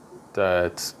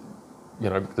that, you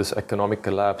know, this economic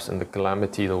collapse and the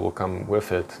calamity that will come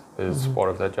with it is part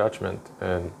of that judgment.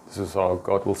 And this is how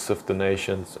God will sift the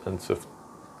nations and sift,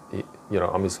 you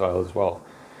know, Israel as well.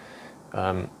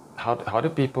 How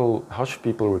should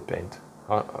people repent?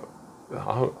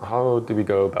 How do we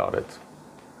go about it?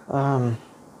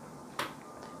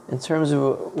 In terms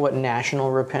of what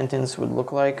national repentance would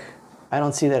look like, I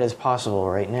don't see that as possible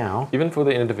right now. Even for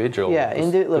the individual. Yeah,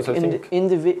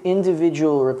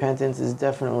 individual repentance is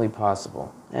definitely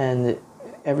possible. And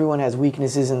everyone has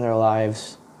weaknesses in their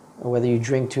lives, whether you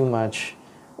drink too much,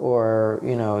 or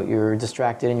you know, you're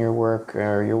distracted in your work,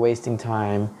 or you're wasting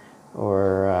time,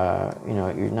 or you know,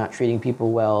 you're not treating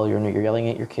people well, you're yelling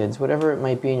at your kids, whatever it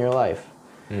might be in your life.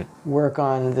 Work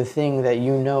on the thing that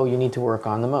you know you need to work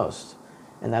on the most,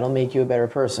 and that'll make you a better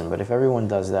person. But if everyone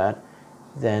does that,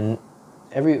 then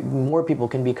more people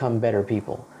can become better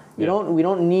people. We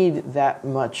don't need that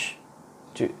much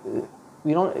you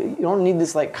don't need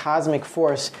this like cosmic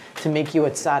force to make you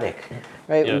a tzaddik,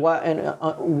 right? Yeah.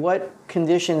 What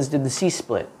conditions did the sea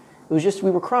split? It was just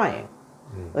we were crying,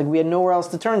 like we had nowhere else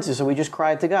to turn to, so we just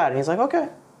cried to God, and He's like, okay,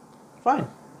 fine,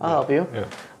 I'll help you. Yeah.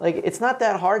 Like it's not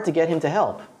that hard to get Him to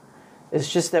help. It's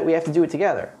just that we have to do it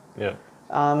together. Yeah.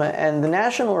 And the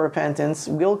national repentance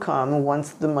will come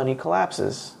once the money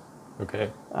collapses.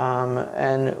 Okay.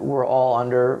 And we're all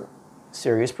under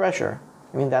serious pressure.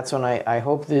 I mean, that's when I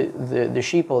hope the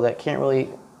sheeple that can't really,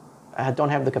 don't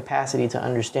have the capacity to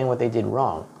understand what they did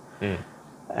wrong.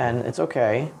 And it's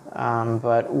okay,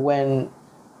 but when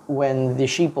the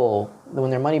sheeple,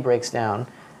 when their money breaks down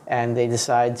and they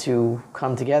decide to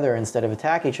come together instead of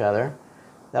attack each other,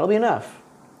 that'll be enough.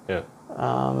 Yeah.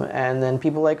 And then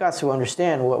people like us who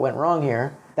understand what went wrong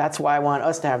here, that's why I want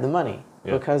us to have the money.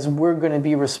 Yeah. Because we're going to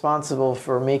be responsible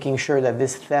for making sure that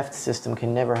this theft system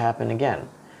can never happen again.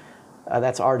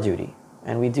 That's our duty.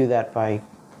 And we do that by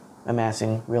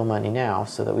amassing real money now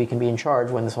so that we can be in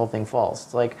charge when this whole thing falls.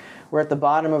 It's like we're at the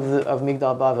bottom of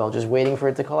Migdal Bavel, just waiting for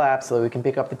it to collapse so that we can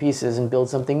pick up the pieces and build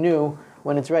something new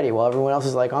when it's ready, while everyone else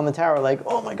is like on the tower like,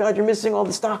 oh my God, you're missing all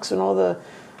the stocks and all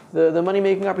the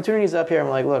money-making opportunities up here. I'm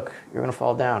like, look, you're going to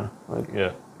fall down. Like,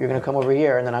 Yeah. You're going to come over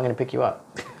here and then I'm going to pick you up.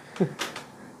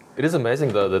 It is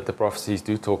amazing, though, that the prophecies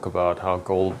do talk about how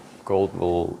gold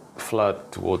will flood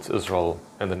towards Israel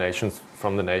and the nations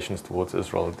towards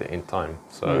Israel at the end time.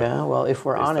 So yeah, well, if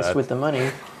we're honest with the money,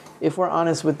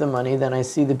 then I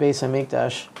see the Beis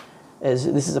HaMikdash as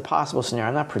this is a possible scenario.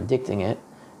 I'm not predicting it,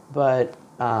 but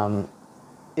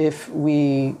if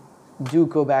we do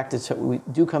come back to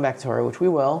Torah, which we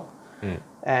will,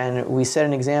 and we set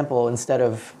an example instead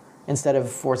of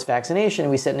forced vaccination,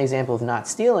 we set an example of not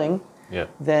stealing. Yeah.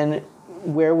 Then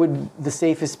where would the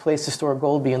safest place to store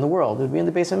gold be in the world? It would be in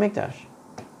the Beis HaMikdash.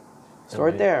 Store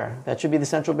it there. That should be the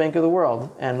central bank of the world,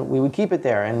 and we would keep it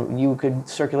there. And you could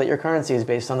circulate your currencies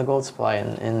based on the gold supply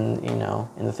in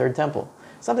the third temple,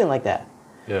 something like that.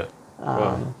 Yeah.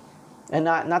 And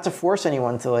not to force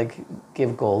anyone to like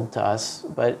give gold to us,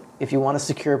 but if you want a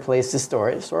secure place to store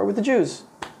it with the Jews.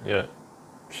 Yeah.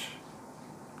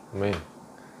 I mean,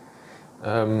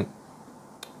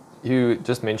 you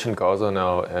just mentioned Gaza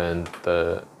now and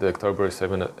the October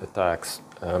 7 attacks.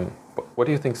 What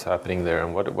do you think is happening there,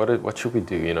 and what should we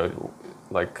do? You know,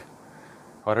 like,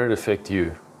 how did it affect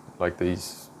you? Like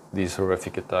these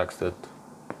horrific attacks that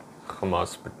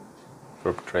Hamas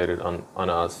perpetrated on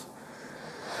us.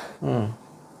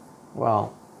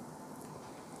 Well,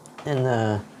 in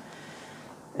the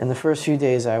first few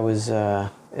days, I was I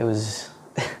was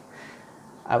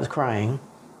crying.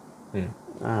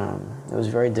 It was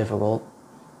very difficult.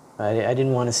 I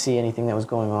didn't want to see anything that was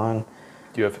going on.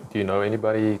 Do you know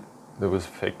anybody that was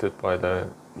affected by the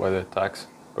attacks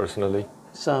personally?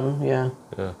 Some, yeah.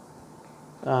 Yeah.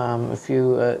 A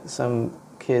few, some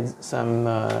kids,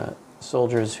 some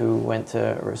soldiers who went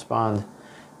to respond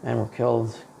and were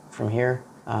killed from here.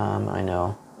 I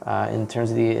know. In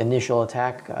terms of the initial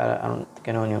attack, I don't think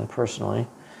I know anyone personally,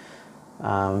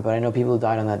 but I know people who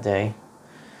died on that day.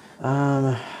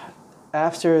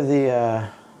 After the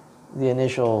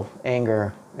initial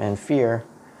anger and fear,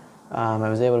 I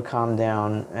was able to calm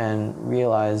down and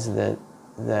realize that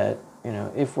you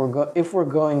know, if we're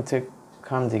going to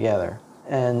come together,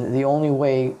 and the only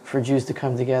way for Jews to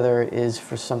come together is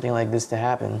for something like this to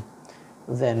happen,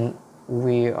 then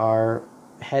we are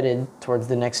headed towards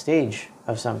the next stage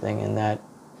of something, and that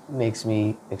makes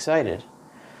me excited.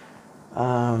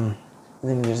 I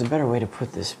think there's a better way to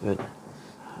put this, but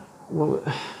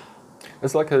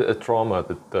it's like a trauma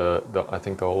that I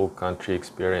think the whole country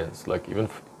experienced. Like even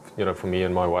for me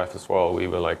and my wife as well, we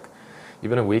were like,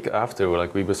 even a week after,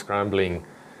 we were scrambling,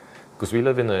 because we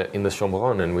live in the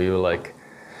Shomron, and we were like,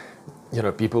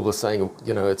 people were saying,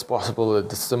 it's possible that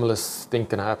the similar thing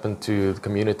can happen to the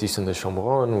communities in the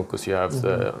Shomron, because you have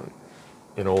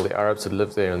all the Arabs that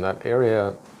live there in that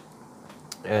area.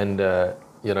 And,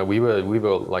 we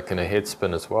were like in a head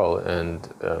spin as well, and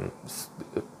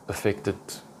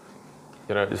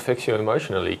it affects you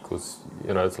emotionally, because,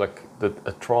 it's like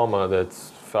a trauma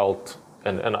that's felt,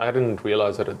 and I didn't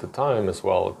realize it at the time as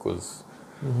well, because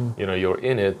you're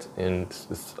in it, and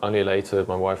it's only later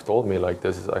my wife told me, like,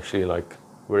 this is actually like,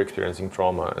 we're experiencing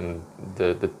trauma, and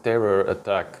the terror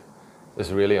attack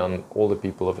is really on all the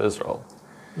people of Israel,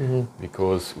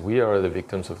 because we are the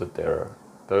victims of the terror.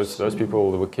 Those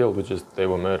people that were killed they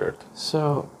were murdered.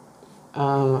 So,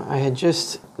 I had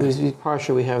just, this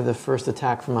parsha, we have the first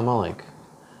attack from Amalek,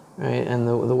 right? And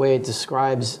the way it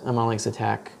describes Amalek's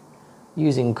attack,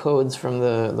 using codes from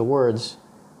the words,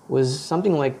 was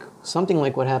something like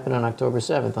what happened on October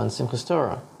 7th on Simchas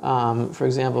Torah. For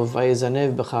example,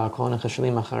 Vayezanev b'cha kol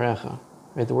nechashalim acharecha.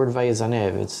 Right, the word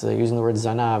Vayezanev, it's using the word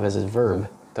zanav as a verb.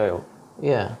 Tail.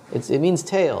 Yeah, it means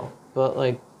tail,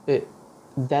 but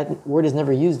that word is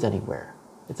never used anywhere.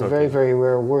 It's a very, very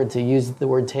rare word to use the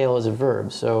word tail as a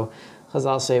verb. So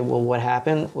Chazal say, well, what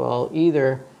happened? Well,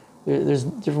 either there's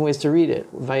different ways to read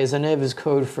it. Vayezanev is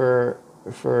code for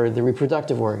the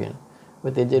reproductive organ.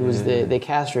 What they did was they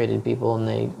castrated people,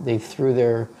 and they threw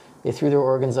their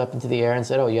organs up into the air and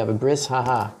said, "Oh, you have a bris,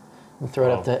 haha," and throw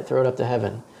it up to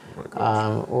heaven.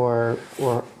 Or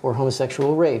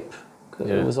homosexual rape.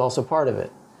 It was also part of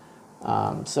it.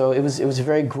 So it was a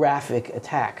very graphic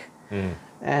attack.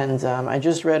 And I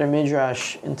just read a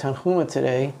midrash in Tanchuma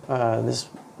today, this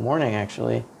morning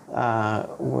actually,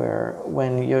 where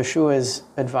when Yoshua is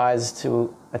advised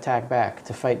to attack back,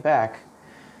 to fight back,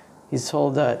 he's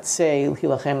told, "Tsei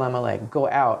hilachem la'amalek," go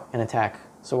out and attack.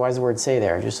 So why is the word "say"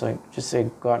 there? Just say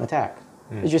go out and attack.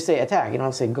 Just say attack. You don't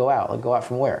have to say go out. Like, go out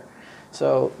from where?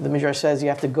 So the midrash says you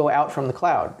have to go out from the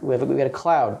cloud. We had a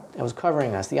cloud that was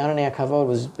covering us. The Ananei HaKavod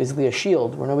was basically a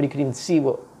shield where nobody could even see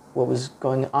what was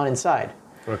going on inside.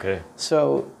 Okay.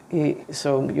 So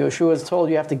Yoshua is told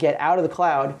you have to get out of the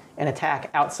cloud and attack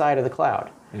outside of the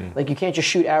cloud. Like, you can't just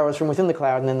shoot arrows from within the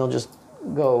cloud and then they'll just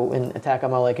go and attack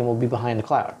Amalek and we'll be behind the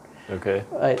cloud. Okay.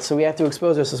 So we have to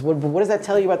expose ourselves. What does that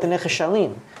tell you about the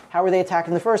Nechashalim? How were they attacked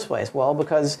in the first place? Well,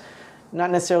 because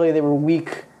not necessarily they were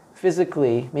weak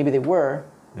physically, maybe they were,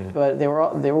 but they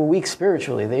were weak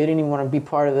spiritually. They didn't even want to be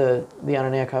part of the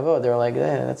Ananei HaKavod. They were like,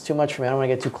 that's too much for me. I don't want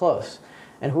to get too close.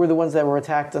 And who were the ones that were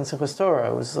attacked on Simchas Torah?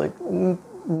 It was like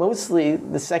mostly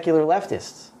the secular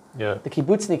leftists, the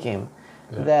kibbutznikim.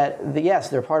 Yes,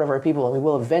 they're part of our people, and we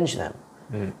will avenge them.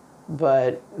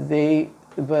 But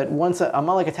once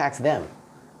Amalek attacks them,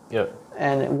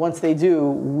 and once they do,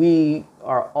 we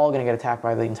are all going to get attacked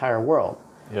by the entire world.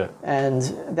 And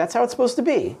that's how it's supposed to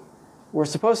be. We're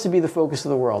supposed to be the focus of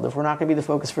the world. If we're not going to be the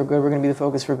focus for good, we're going to be the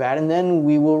focus for bad, and then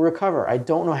we will recover. I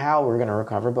don't know how we're going to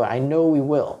recover, but I know we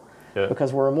will,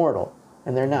 because we're immortal,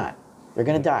 and they're not. They're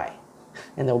going to die,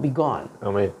 and they'll be gone.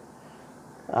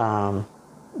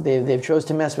 They've chose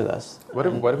to mess with us. What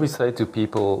do we say to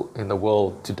people in the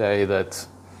world today that,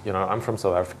 I'm from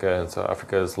South Africa, and South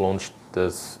Africa has launched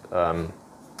this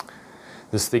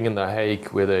thing in The Hague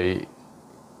where they,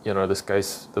 this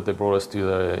case that they brought us to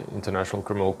the International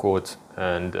Criminal Court,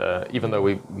 and even though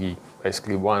we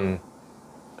basically won,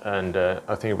 and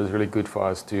I think it was really good for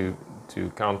us to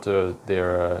counter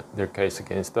their case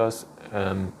against us.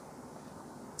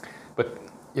 But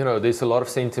there's a lot of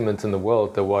sentiment in the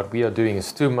world that what we are doing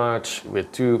is too much.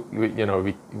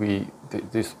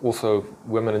 There's also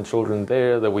women and children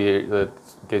there that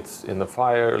gets in the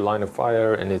line of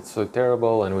fire, and it's so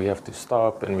terrible, and we have to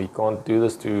stop, and we can't do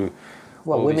this to.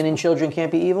 What, women and children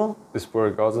can't be evil? These poor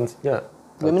Gazans,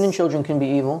 Women and children can be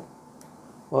evil.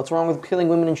 What's wrong with killing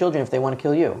women and children if they want to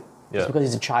kill you? Just because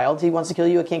he's a child, he wants to kill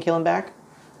you, I can't kill him back?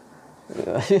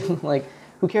 Like,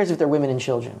 who cares if they're women and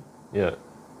children?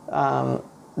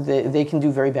 They can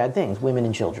do very bad things, women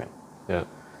and children.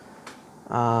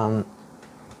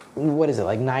 What is it,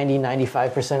 like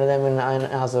 95% of them in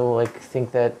Gaza will think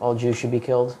that all Jews should be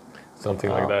killed? Something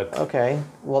like that. Okay.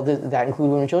 Well, does that include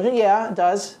women and children? Yeah, it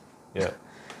does.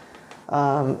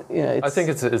 I think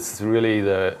it's really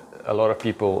a lot of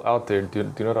people out there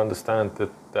do not understand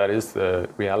that is the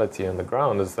reality on the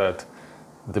ground, is that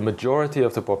the majority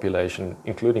of the population,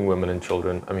 including women and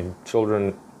children,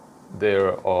 children there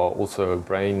are also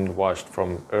brainwashed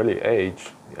from early age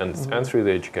and through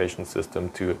the education system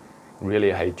to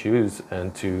really hate Jews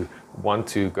and to want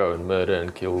to go and murder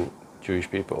and kill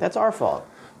Jewish people. That's our fault.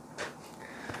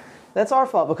 That's our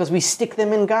fault because we stick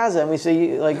them in Gaza and we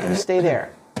say, like, stay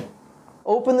there.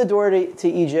 Open the door to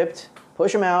Egypt,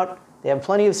 push them out. They have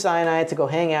plenty of cyanide to go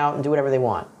hang out and do whatever they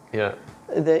want. Yeah.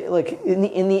 Like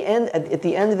in the end, at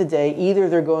the end of the day, either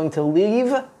they're going to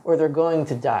leave or they're going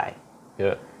to die.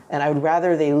 Yeah. And I would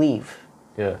rather they leave.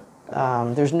 Yeah.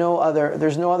 There's no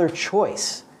other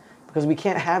choice because we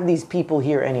can't have these people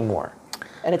here anymore.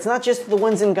 And it's not just the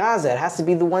ones in Gaza. It has to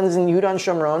be the ones in Yehuda and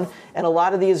Shomron and a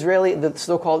lot of the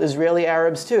so-called Israeli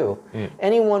Arabs too.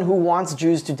 Anyone who wants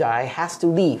Jews to die has to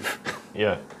leave.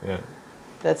 Yeah. Yeah.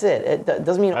 That's it. It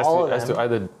doesn't mean all of them. Has to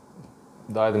either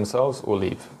die themselves or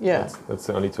leave. Yeah. That's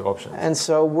the only two options. And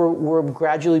so we're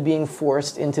gradually being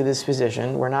forced into this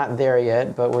position. We're not there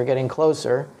yet, but we're getting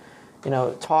closer. You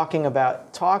know, talking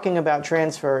about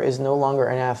transfer is no longer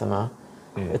anathema.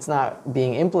 It's not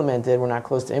being implemented. We're not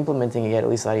close to implementing it yet, at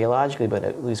least ideologically, but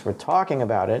at least we're talking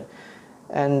about it.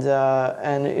 And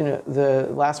you know, the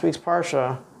last week's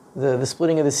parsha, the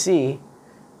splitting of the sea,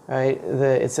 right?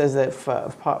 It says that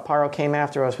Paro came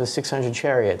after us with 600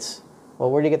 chariots.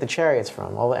 Well, where did he get the chariots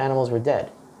from? All the animals were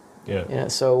dead. Yeah. You know,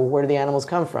 so where did the animals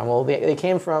come from? Well, they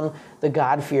came from the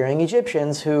God-fearing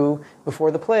Egyptians who,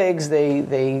 before the plagues,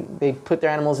 they put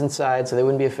their animals inside so they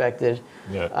wouldn't be affected.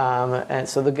 Yeah. And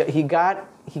so he got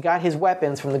his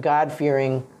weapons from the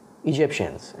God-fearing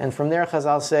Egyptians. And from there,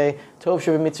 Chazal say, Tov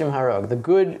Sheva Mitzrim Harog. The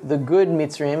good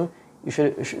Mitzrim,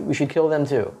 we should kill them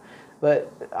too.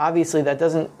 But obviously that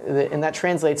doesn't, and that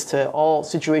translates to all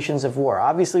situations of war.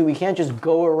 Obviously we can't just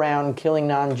go around killing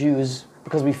non-Jews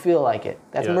because we feel like it.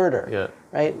 That's murder. Yeah.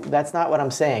 Right? That's not what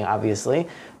I'm saying, obviously.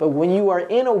 But when you are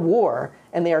in a war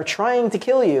and they are trying to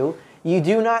kill you, you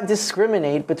do not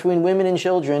discriminate between women and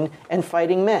children and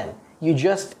fighting men. You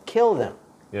just kill them.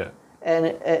 Yeah.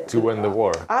 And to win the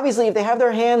war. Obviously, if they have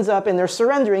their hands up and they're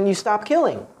surrendering, you stop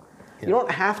killing. Yeah. You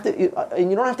don't have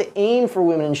to aim for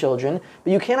women and children,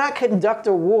 but you cannot conduct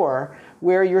a war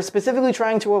where you're specifically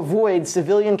trying to avoid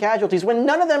civilian casualties when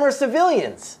none of them are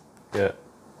civilians. Yeah.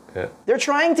 Yeah. They're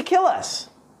trying to kill us.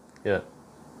 Yeah.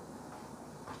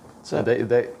 So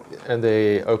and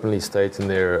they openly state in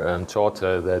their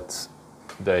charter that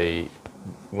they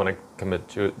want to commit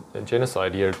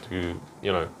genocide here to,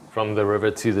 you know, from the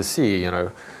river to the sea, you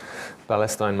know,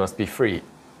 Palestine must be free.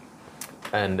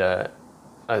 And I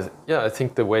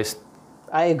think the West.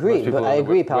 I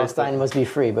agree, Palestine must be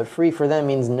free, but free for them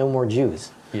means no more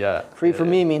Jews. Yeah. Free for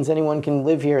me means anyone can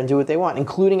live here and do what they want,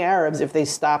 including Arabs if they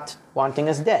stopped wanting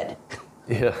us dead.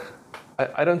 Yeah.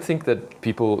 I don't think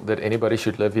that anybody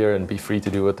should live here and be free to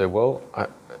do what they will.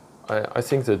 I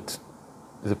think that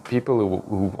the people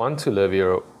who want to live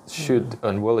here should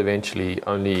and will eventually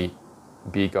only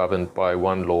be governed by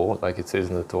one law, like it says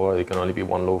in the Torah. There can only be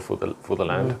one law for the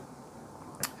land.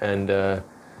 And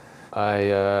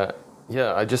I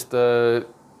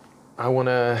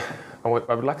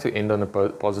would like to end on a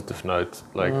positive note.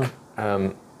 Like,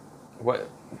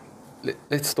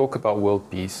 let's talk about world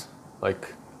peace.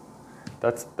 Like,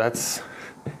 that's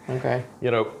okay. You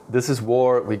know, this is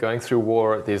war. We're going through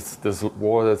war. There's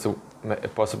war that's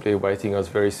possibly awaiting us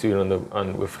very soon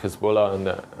with Hezbollah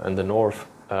and the north.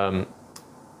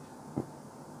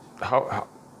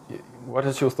 What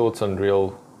is your thoughts on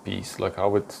real peace? Like,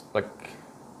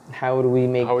 how would we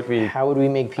make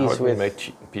peace with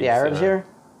the Arabs here?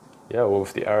 Yeah, or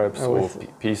with the Arabs, or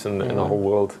peace in the whole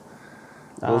world.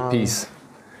 World peace.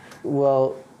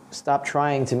 Well, stop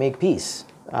trying to make peace.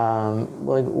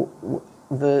 Like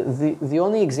the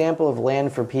only example of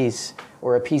land for peace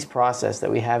or a peace process that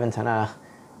we have in Tanakh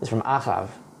is from Achav.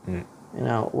 You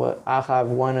know, Achav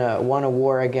won a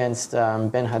war against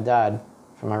Ben Hadad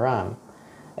from Aram,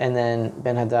 and then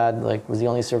Ben Hadad was the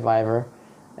only survivor,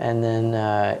 and then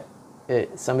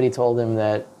somebody told him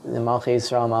that the Malchei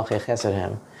Yisrael Malchei Chesed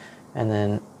him, and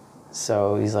then.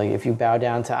 So he's like, if you bow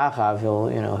down to Achav,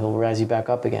 he'll rise you back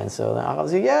up again. So then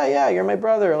Achav's like, yeah, you're my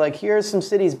brother. Like, here's some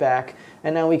cities back,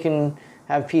 and now we can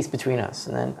have peace between us.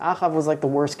 And then Achav was like the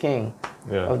worst king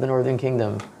of the northern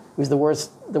kingdom. He was the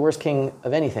worst king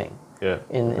of anything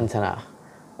in Tanakh.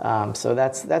 So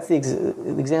that's the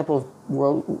example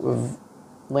of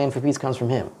land for peace comes from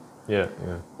him.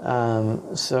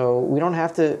 So we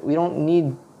don't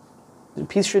need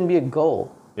peace. Shouldn't be a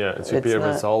goal. Yeah, it should be a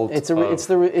result. It's the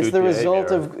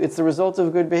result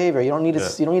of good behavior. You don't need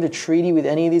a treaty with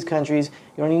any of these countries.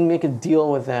 You don't need to make a deal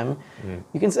with them.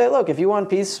 You can say, look, if you want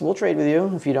peace, we'll trade with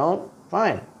you. If you don't,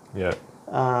 fine. We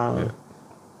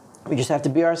just have to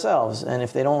be ourselves. And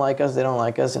if they don't like us, they don't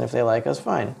like us. And if they like us,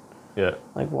 fine. Yeah.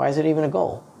 Like, why is it even a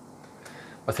goal?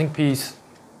 I think peace,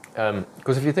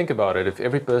 because if you think about it, if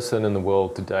every person in the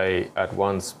world today at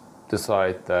once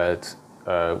decide that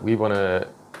we want to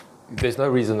there's no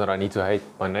reason that I need to hate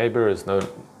my neighbor. There's no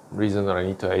reason that I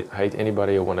need to hate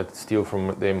anybody or want to steal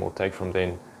from them or take from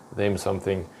them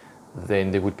something.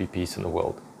 Then there would be peace in the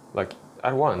world. Like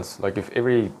at once, like if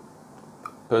every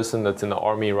person that's in the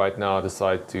army right now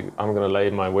decide to, I'm going to lay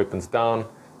my weapons down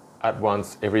at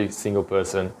once, every single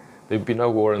person, there'd be no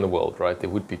war in the world, right? There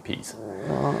would be peace.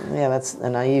 Well, yeah, that's a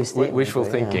naive statement. Wishful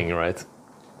thinking, yeah. right?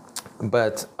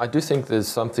 But I do think there's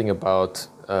something about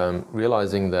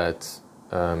realizing that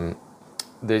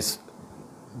there's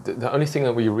the only thing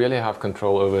that we really have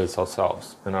control over is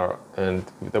ourselves and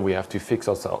that we have to fix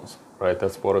ourselves, right?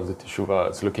 That's part of the teshuvah.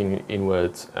 It's looking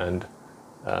inwards and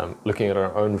looking at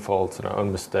our own faults and our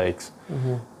own mistakes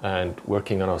and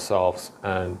working on ourselves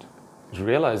and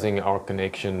realizing our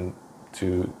connection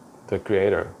to the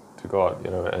Creator, to God,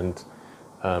 and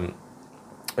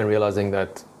realizing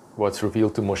that what's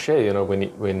revealed to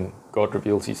Moshe, when God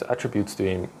reveals His attributes to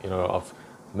him, of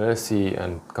mercy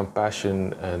and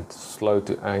compassion and slow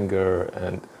to anger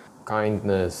and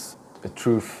kindness,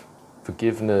 truth,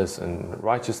 forgiveness and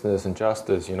righteousness and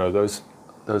justice,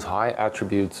 those high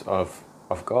attributes of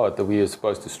God that we are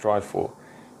supposed to strive for,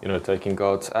 taking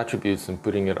God's attributes and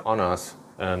putting it on us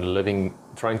and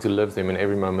trying to live them in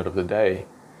every moment of the day,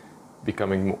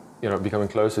 becoming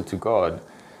closer to God.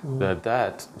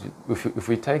 That if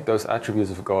we take those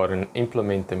attributes of God and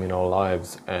implement them in our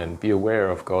lives and be aware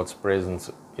of God's presence,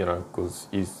 because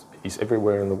He's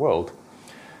everywhere in the world,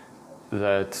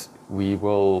 that we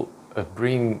will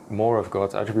bring more of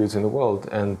God's attributes in the world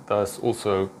and thus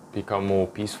also become more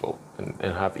peaceful and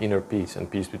have inner peace and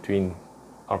peace between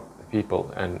our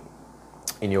people and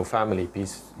in your family,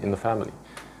 peace in the family.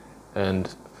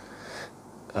 And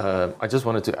I just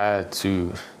wanted to add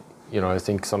to, I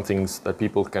think some things that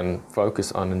people can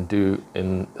focus on and do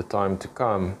in the time to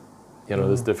come,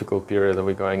 this difficult period that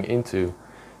we're going into,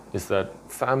 is that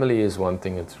family is one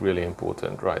thing that's really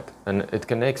important, right? And it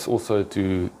connects also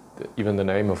to even the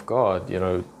name of God,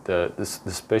 the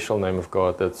special name of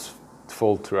God that's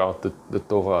told throughout the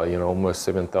Torah, almost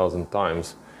 7,000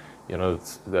 times.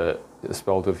 It's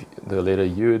spelled with the letter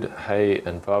Yud, Hey,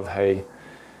 and Vav, Hey,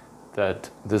 that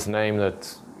this name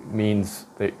that means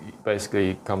that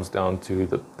basically comes down to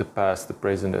the past, the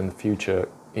present, and the future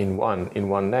in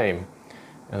one name,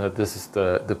 and that this is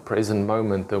the present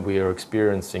moment that we are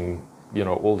experiencing,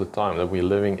 all the time, that we're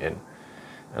living in,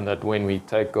 and that when we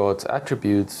take God's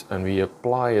attributes and we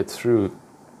apply it through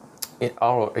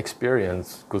our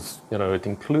experience, because it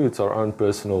includes our own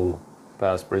personal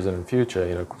past, present, and future,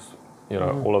 because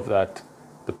all of that,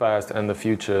 the past and the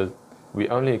future, we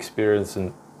only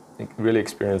really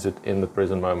experience it in the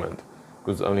present moment,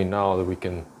 because only now that we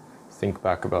can think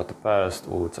back about the past,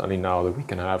 or it's only now that we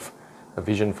can have a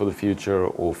vision for the future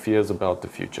or fears about the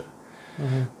future.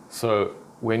 So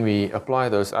when we apply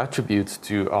those attributes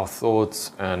to our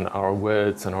thoughts and our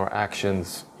words and our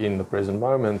actions in the present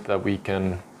moment, that we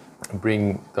can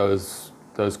bring those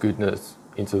goodness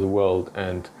into the world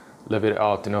and live it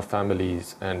out in our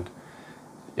families. And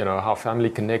how family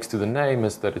connects to the name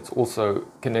is that it also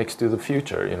connects to the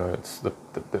future. It's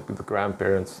the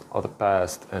grandparents are the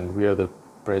past and we are the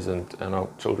present, and our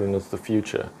children is the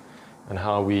future. And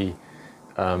how we,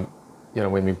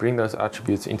 when we bring those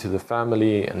attributes into the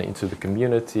family and into the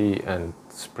community and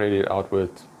spread it outward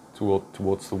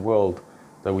towards the world,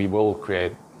 that we will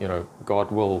create,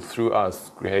 God will through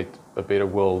us create a better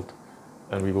world,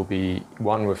 and we will be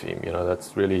one with Him.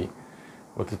 That's really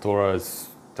what the Torah is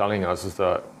telling us, is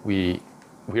that we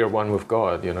are one with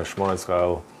God. Shema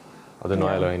Israel,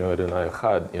 Adonai Eloheinu, Adonai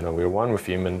Echad. We're one with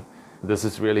Him, and this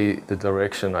is really the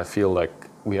direction I feel like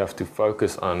we have to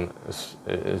focus on,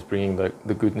 is bringing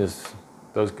the goodness,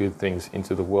 those good things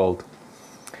into the world,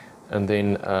 and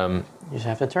then you just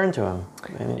have to turn to Him.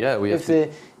 We have to.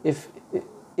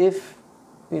 If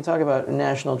you talk about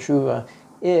national tshuva,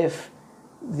 if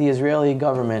the Israeli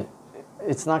government,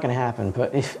 it's not going to happen.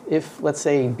 But if let's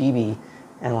say Bibi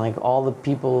and all the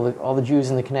people, all the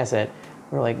Jews in the Knesset,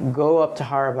 were go up to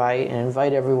Har HaBayit and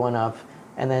invite everyone up,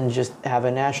 and then just have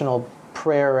a national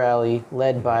prayer rally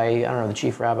led by, I don't know, the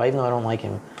chief rabbi, even though I don't like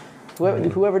him.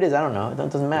 Whoever it is, I don't know. It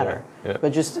doesn't matter. Yeah.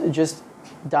 But just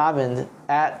davened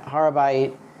at Har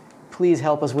HaBayit, please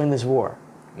help us win this war.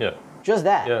 Yeah. Just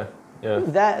that. Yeah. Yeah.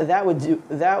 That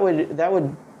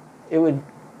would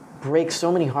break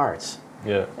so many hearts.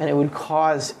 Yeah. And it would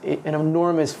cause an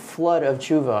enormous flood of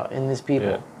tshuva in this people.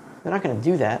 Yeah. They're not going to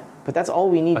do that, but that's all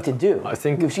we need to do. I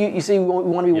think if you say you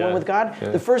want to be one with God,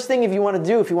 the first thing if you want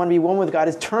to be one with God,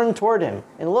 is turn toward Him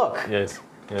and look. Yes.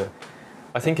 Yeah.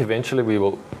 I think eventually we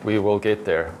will get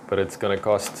there, but it's going to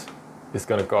cost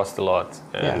a lot,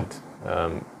 and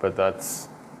but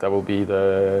that will be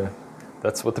the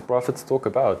that's what the prophets talk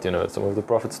about. Some of the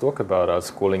prophets talk about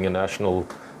us calling a national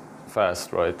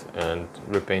fast, right, and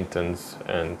repentance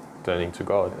and turning to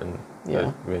God, and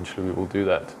that eventually we will do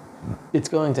that. It's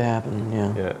going to happen.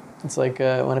 Yeah. It's like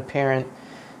when a parent,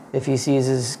 if he sees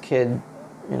his kid,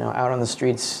 out on the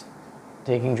streets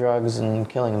taking drugs and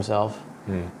killing himself.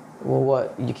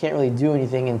 Well, you can't really do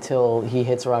anything until he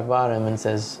hits rock bottom and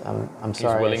says, "I'm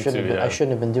sorry, I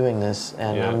shouldn't have been doing this,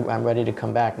 and I'm ready to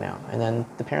come back now." And then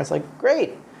the parent's like,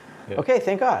 "Great, okay,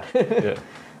 thank God."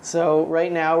 So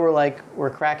right now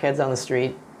we're crackheads on the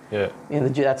street.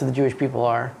 That's what the Jewish people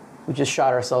are. We just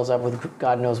shot ourselves up with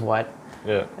God knows what.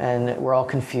 And we're all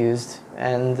confused.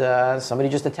 And somebody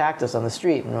just attacked us on the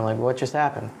street, and we're like, "What just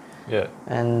happened?"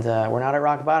 And we're not at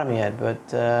rock bottom yet, but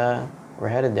we're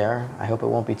headed there. I hope it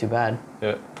won't be too bad.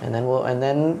 And then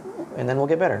we'll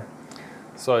get better.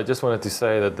 So I just wanted to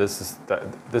say that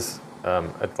this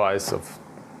advice of,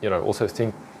 also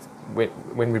think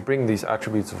when we bring these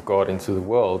attributes of God into the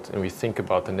world and we think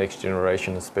about the next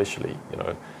generation, especially,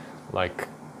 like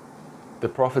the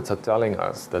prophets are telling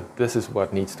us that this is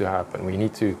what needs to happen. We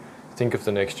need to think of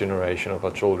the next generation of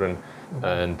our children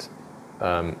and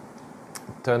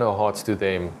turn our hearts to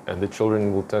them, and the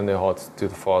children will turn their hearts to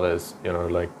the fathers,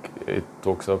 like it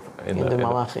talks of in the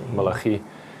Malachi.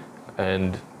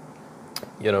 And,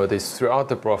 there's throughout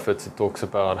the prophets, it talks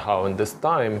about how in this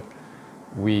time,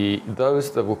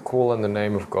 those that will call on the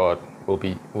name of God will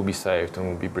be saved and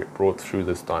will be brought through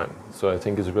this time. So I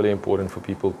think it's really important for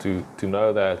people to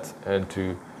know that and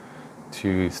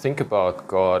to think about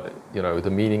God, the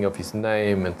meaning of His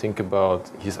name, and think about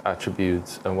His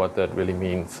attributes and what that really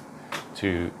means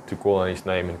to call on His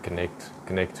name and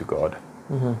connect to God.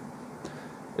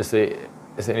 Is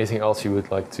there anything else you would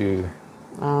like to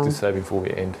say before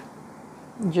we end?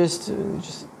 Just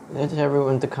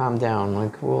everyone to calm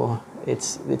down.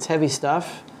 It's heavy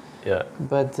stuff.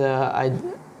 But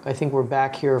I think we're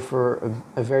back here for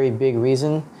a very big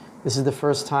reason. This is the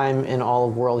first time in all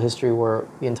of world history where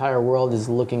the entire world is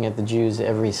looking at the Jews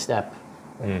every step.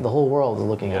 The whole world is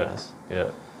looking at us.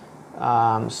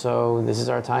 So this is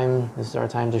our time. This is our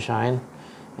time to shine,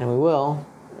 and we will.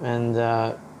 And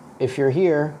if you're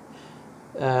here,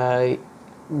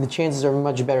 the chances are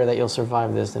much better that you'll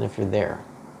survive this than if you're there.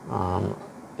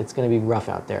 It's going to be rough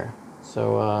out there.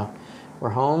 So we're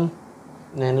home,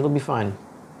 and it'll be fine.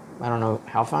 I don't know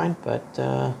how fine, but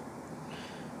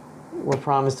we're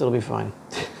promised it'll be fine.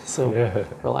 So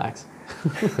relax.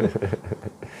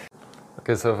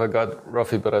 Okay, so if I got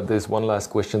Rafi, but there's one last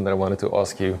question that I wanted to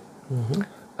ask you.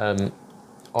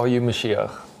 Are you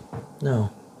Mashiach? No.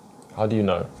 How do you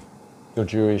know? You're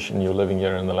Jewish and you're living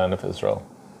here in the land of Israel.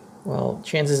 Well,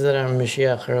 chances that I'm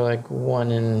Mashiach are like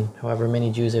 1 in however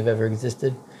many Jews have ever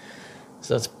existed.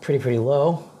 So it's pretty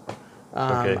low.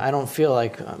 I don't feel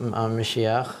like I'm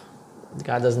Mashiach.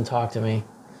 God doesn't talk to me.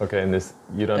 Okay, and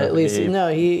you don't. At least no.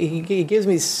 He gives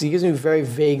me very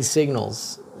vague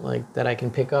signals like that I can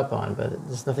pick up on, but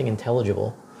there's nothing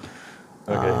intelligible.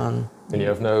 Okay. And you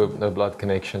have no blood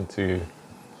connection to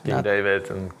King David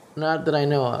and. Not that I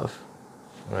know of.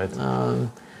 Right.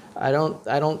 I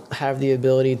don't have the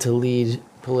ability to lead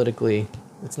politically.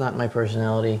 It's not my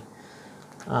personality.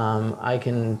 I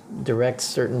can direct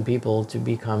certain people to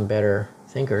become better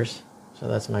thinkers, so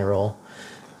that's my role.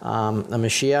 A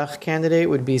Mashiach candidate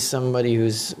would be somebody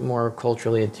who's more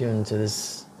culturally attuned to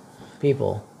this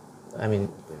people. I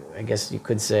mean, I guess you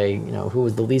could say, who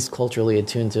was the least culturally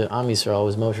attuned to Am Yisrael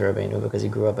was Moshe Rabbeinu, because he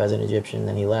grew up as an Egyptian,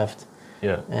 then he left.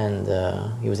 And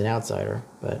he was an outsider.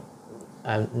 But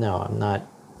no, I'm not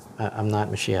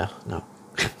Mashiach. No.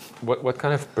 What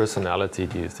kind of personality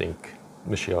do you think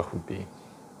Mashiach would be?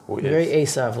 Very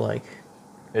Esav-like.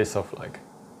 Esav-like.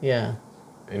 Yeah.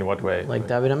 In what way? Like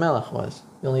David HaMelech was.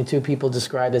 The only 2 people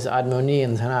described as Admoni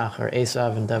in Tanakh are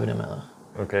Esav and David HaMelech.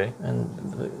 Okay. And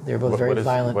they're both very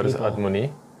violent people. What is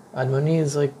Admoni? Admoni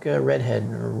is like a redhead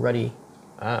or ruddy.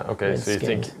 Ah, okay. So you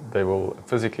think they will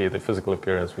the physical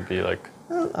appearance would be like...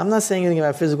 I'm not saying anything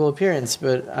about physical appearance,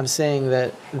 but I'm saying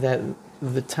that the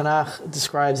Tanakh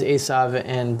describes Esav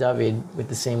and David with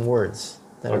the same words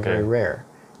that are very rare,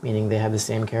 meaning they have the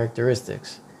same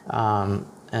characteristics.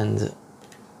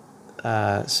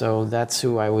 So that's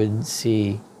who I would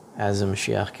see as a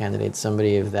Mashiach candidate,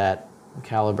 somebody of that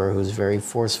caliber who's very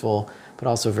forceful, but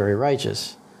also very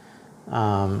righteous.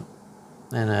 And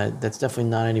that's definitely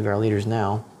not any of our leaders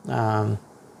now.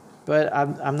 But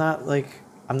I'm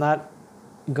not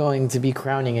going to be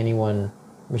crowning anyone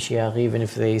Mashiach even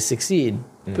if they succeed,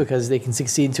 because they can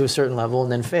succeed to a certain level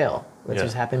and then fail. That's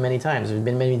just happened many times. There's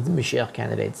been many Mashiach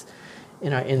candidates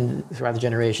throughout the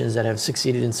generations that have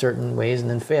succeeded in certain ways and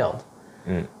then failed.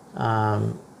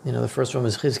 The first one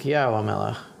was Chizkiyahu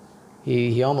HaMelech.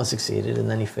 He almost succeeded, and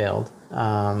then he failed.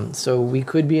 So we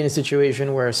could be in a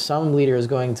situation where some leader is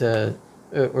going to,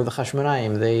 or the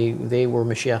Chashmonaim, they were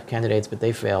Mashiach candidates, but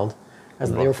they failed.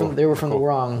 As they were from the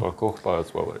wrong. Bar Kokhba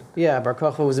as well. Right? Yeah, Bar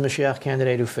Kokhba was a Mashiach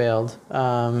candidate who failed.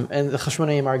 And the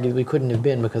Chashmonaim arguably couldn't have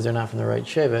been because they're not from the right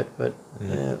Shevet, but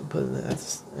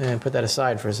put that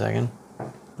aside for a second.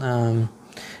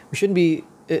 We shouldn't be...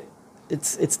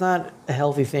 It's not a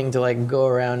healthy thing to like go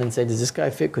around and say, does this guy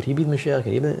fit? Could he be Mashiach?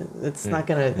 It's not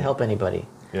going to help anybody.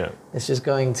 Yeah. It's just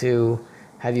going to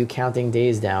have you counting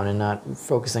days down and not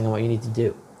focusing on what you need to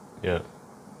do. Yeah,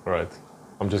 right.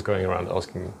 I'm just going around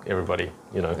asking everybody,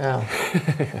 Oh.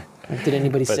 Did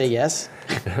anybody say yes?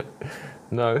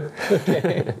 No.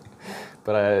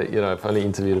 But I've only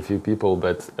interviewed a few people,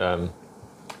 but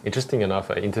interesting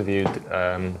enough, I interviewed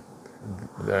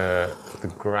the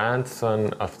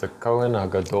grandson of the Kohen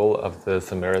HaGadol of the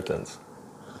Samaritans.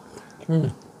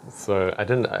 So I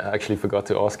actually forgot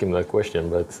to ask him that question,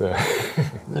 but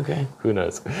Okay. Who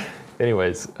knows?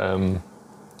 Anyways,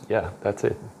 yeah, that's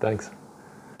it. Thanks.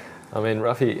 I mean,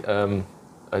 Rafi,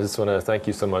 I just want to thank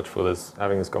you so much for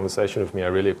having this conversation with me. I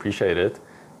really appreciate it,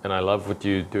 and I love what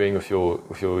you're doing with your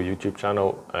YouTube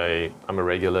channel. I'm a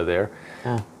regular there,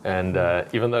 and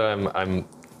even though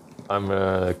I'm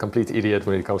a complete idiot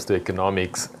when it comes to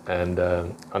economics and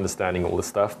understanding all the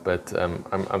stuff, but I'm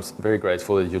very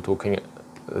grateful that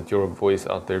you're a voice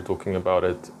out there talking about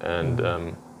it. And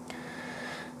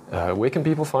where can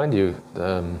people find you?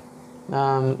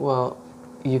 Well,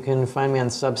 you can find me on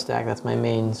Substack. That's my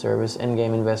main service,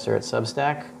 Endgame Investor at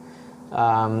Substack.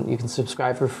 You can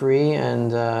subscribe for free,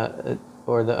 and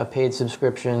or a paid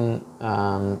subscription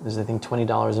is I think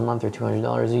 $20 a month or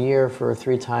 $200 a year for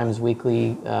 3 times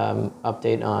weekly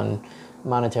update on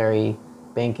monetary,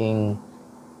 banking,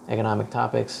 economic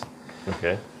topics.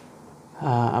 Okay.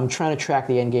 I'm trying to track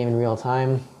the end game in real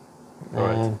time. All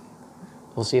right.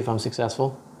 We'll see if I'm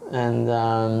successful. And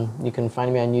you can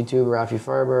find me on YouTube, Rafi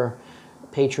Farber,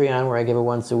 Patreon, where I give a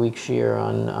once a week shiur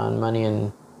on money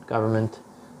and government,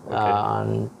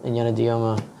 on Inyana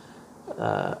Dioma,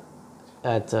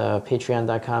 at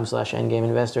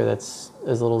patreon.com/endgameinvestor. That's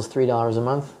as little as $3 a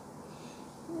month.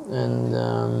 And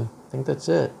I think that's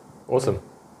it. Awesome.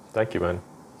 Thank you, man.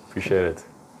 Appreciate it.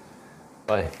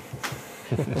 Bye.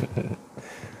 There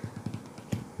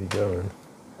you go, man.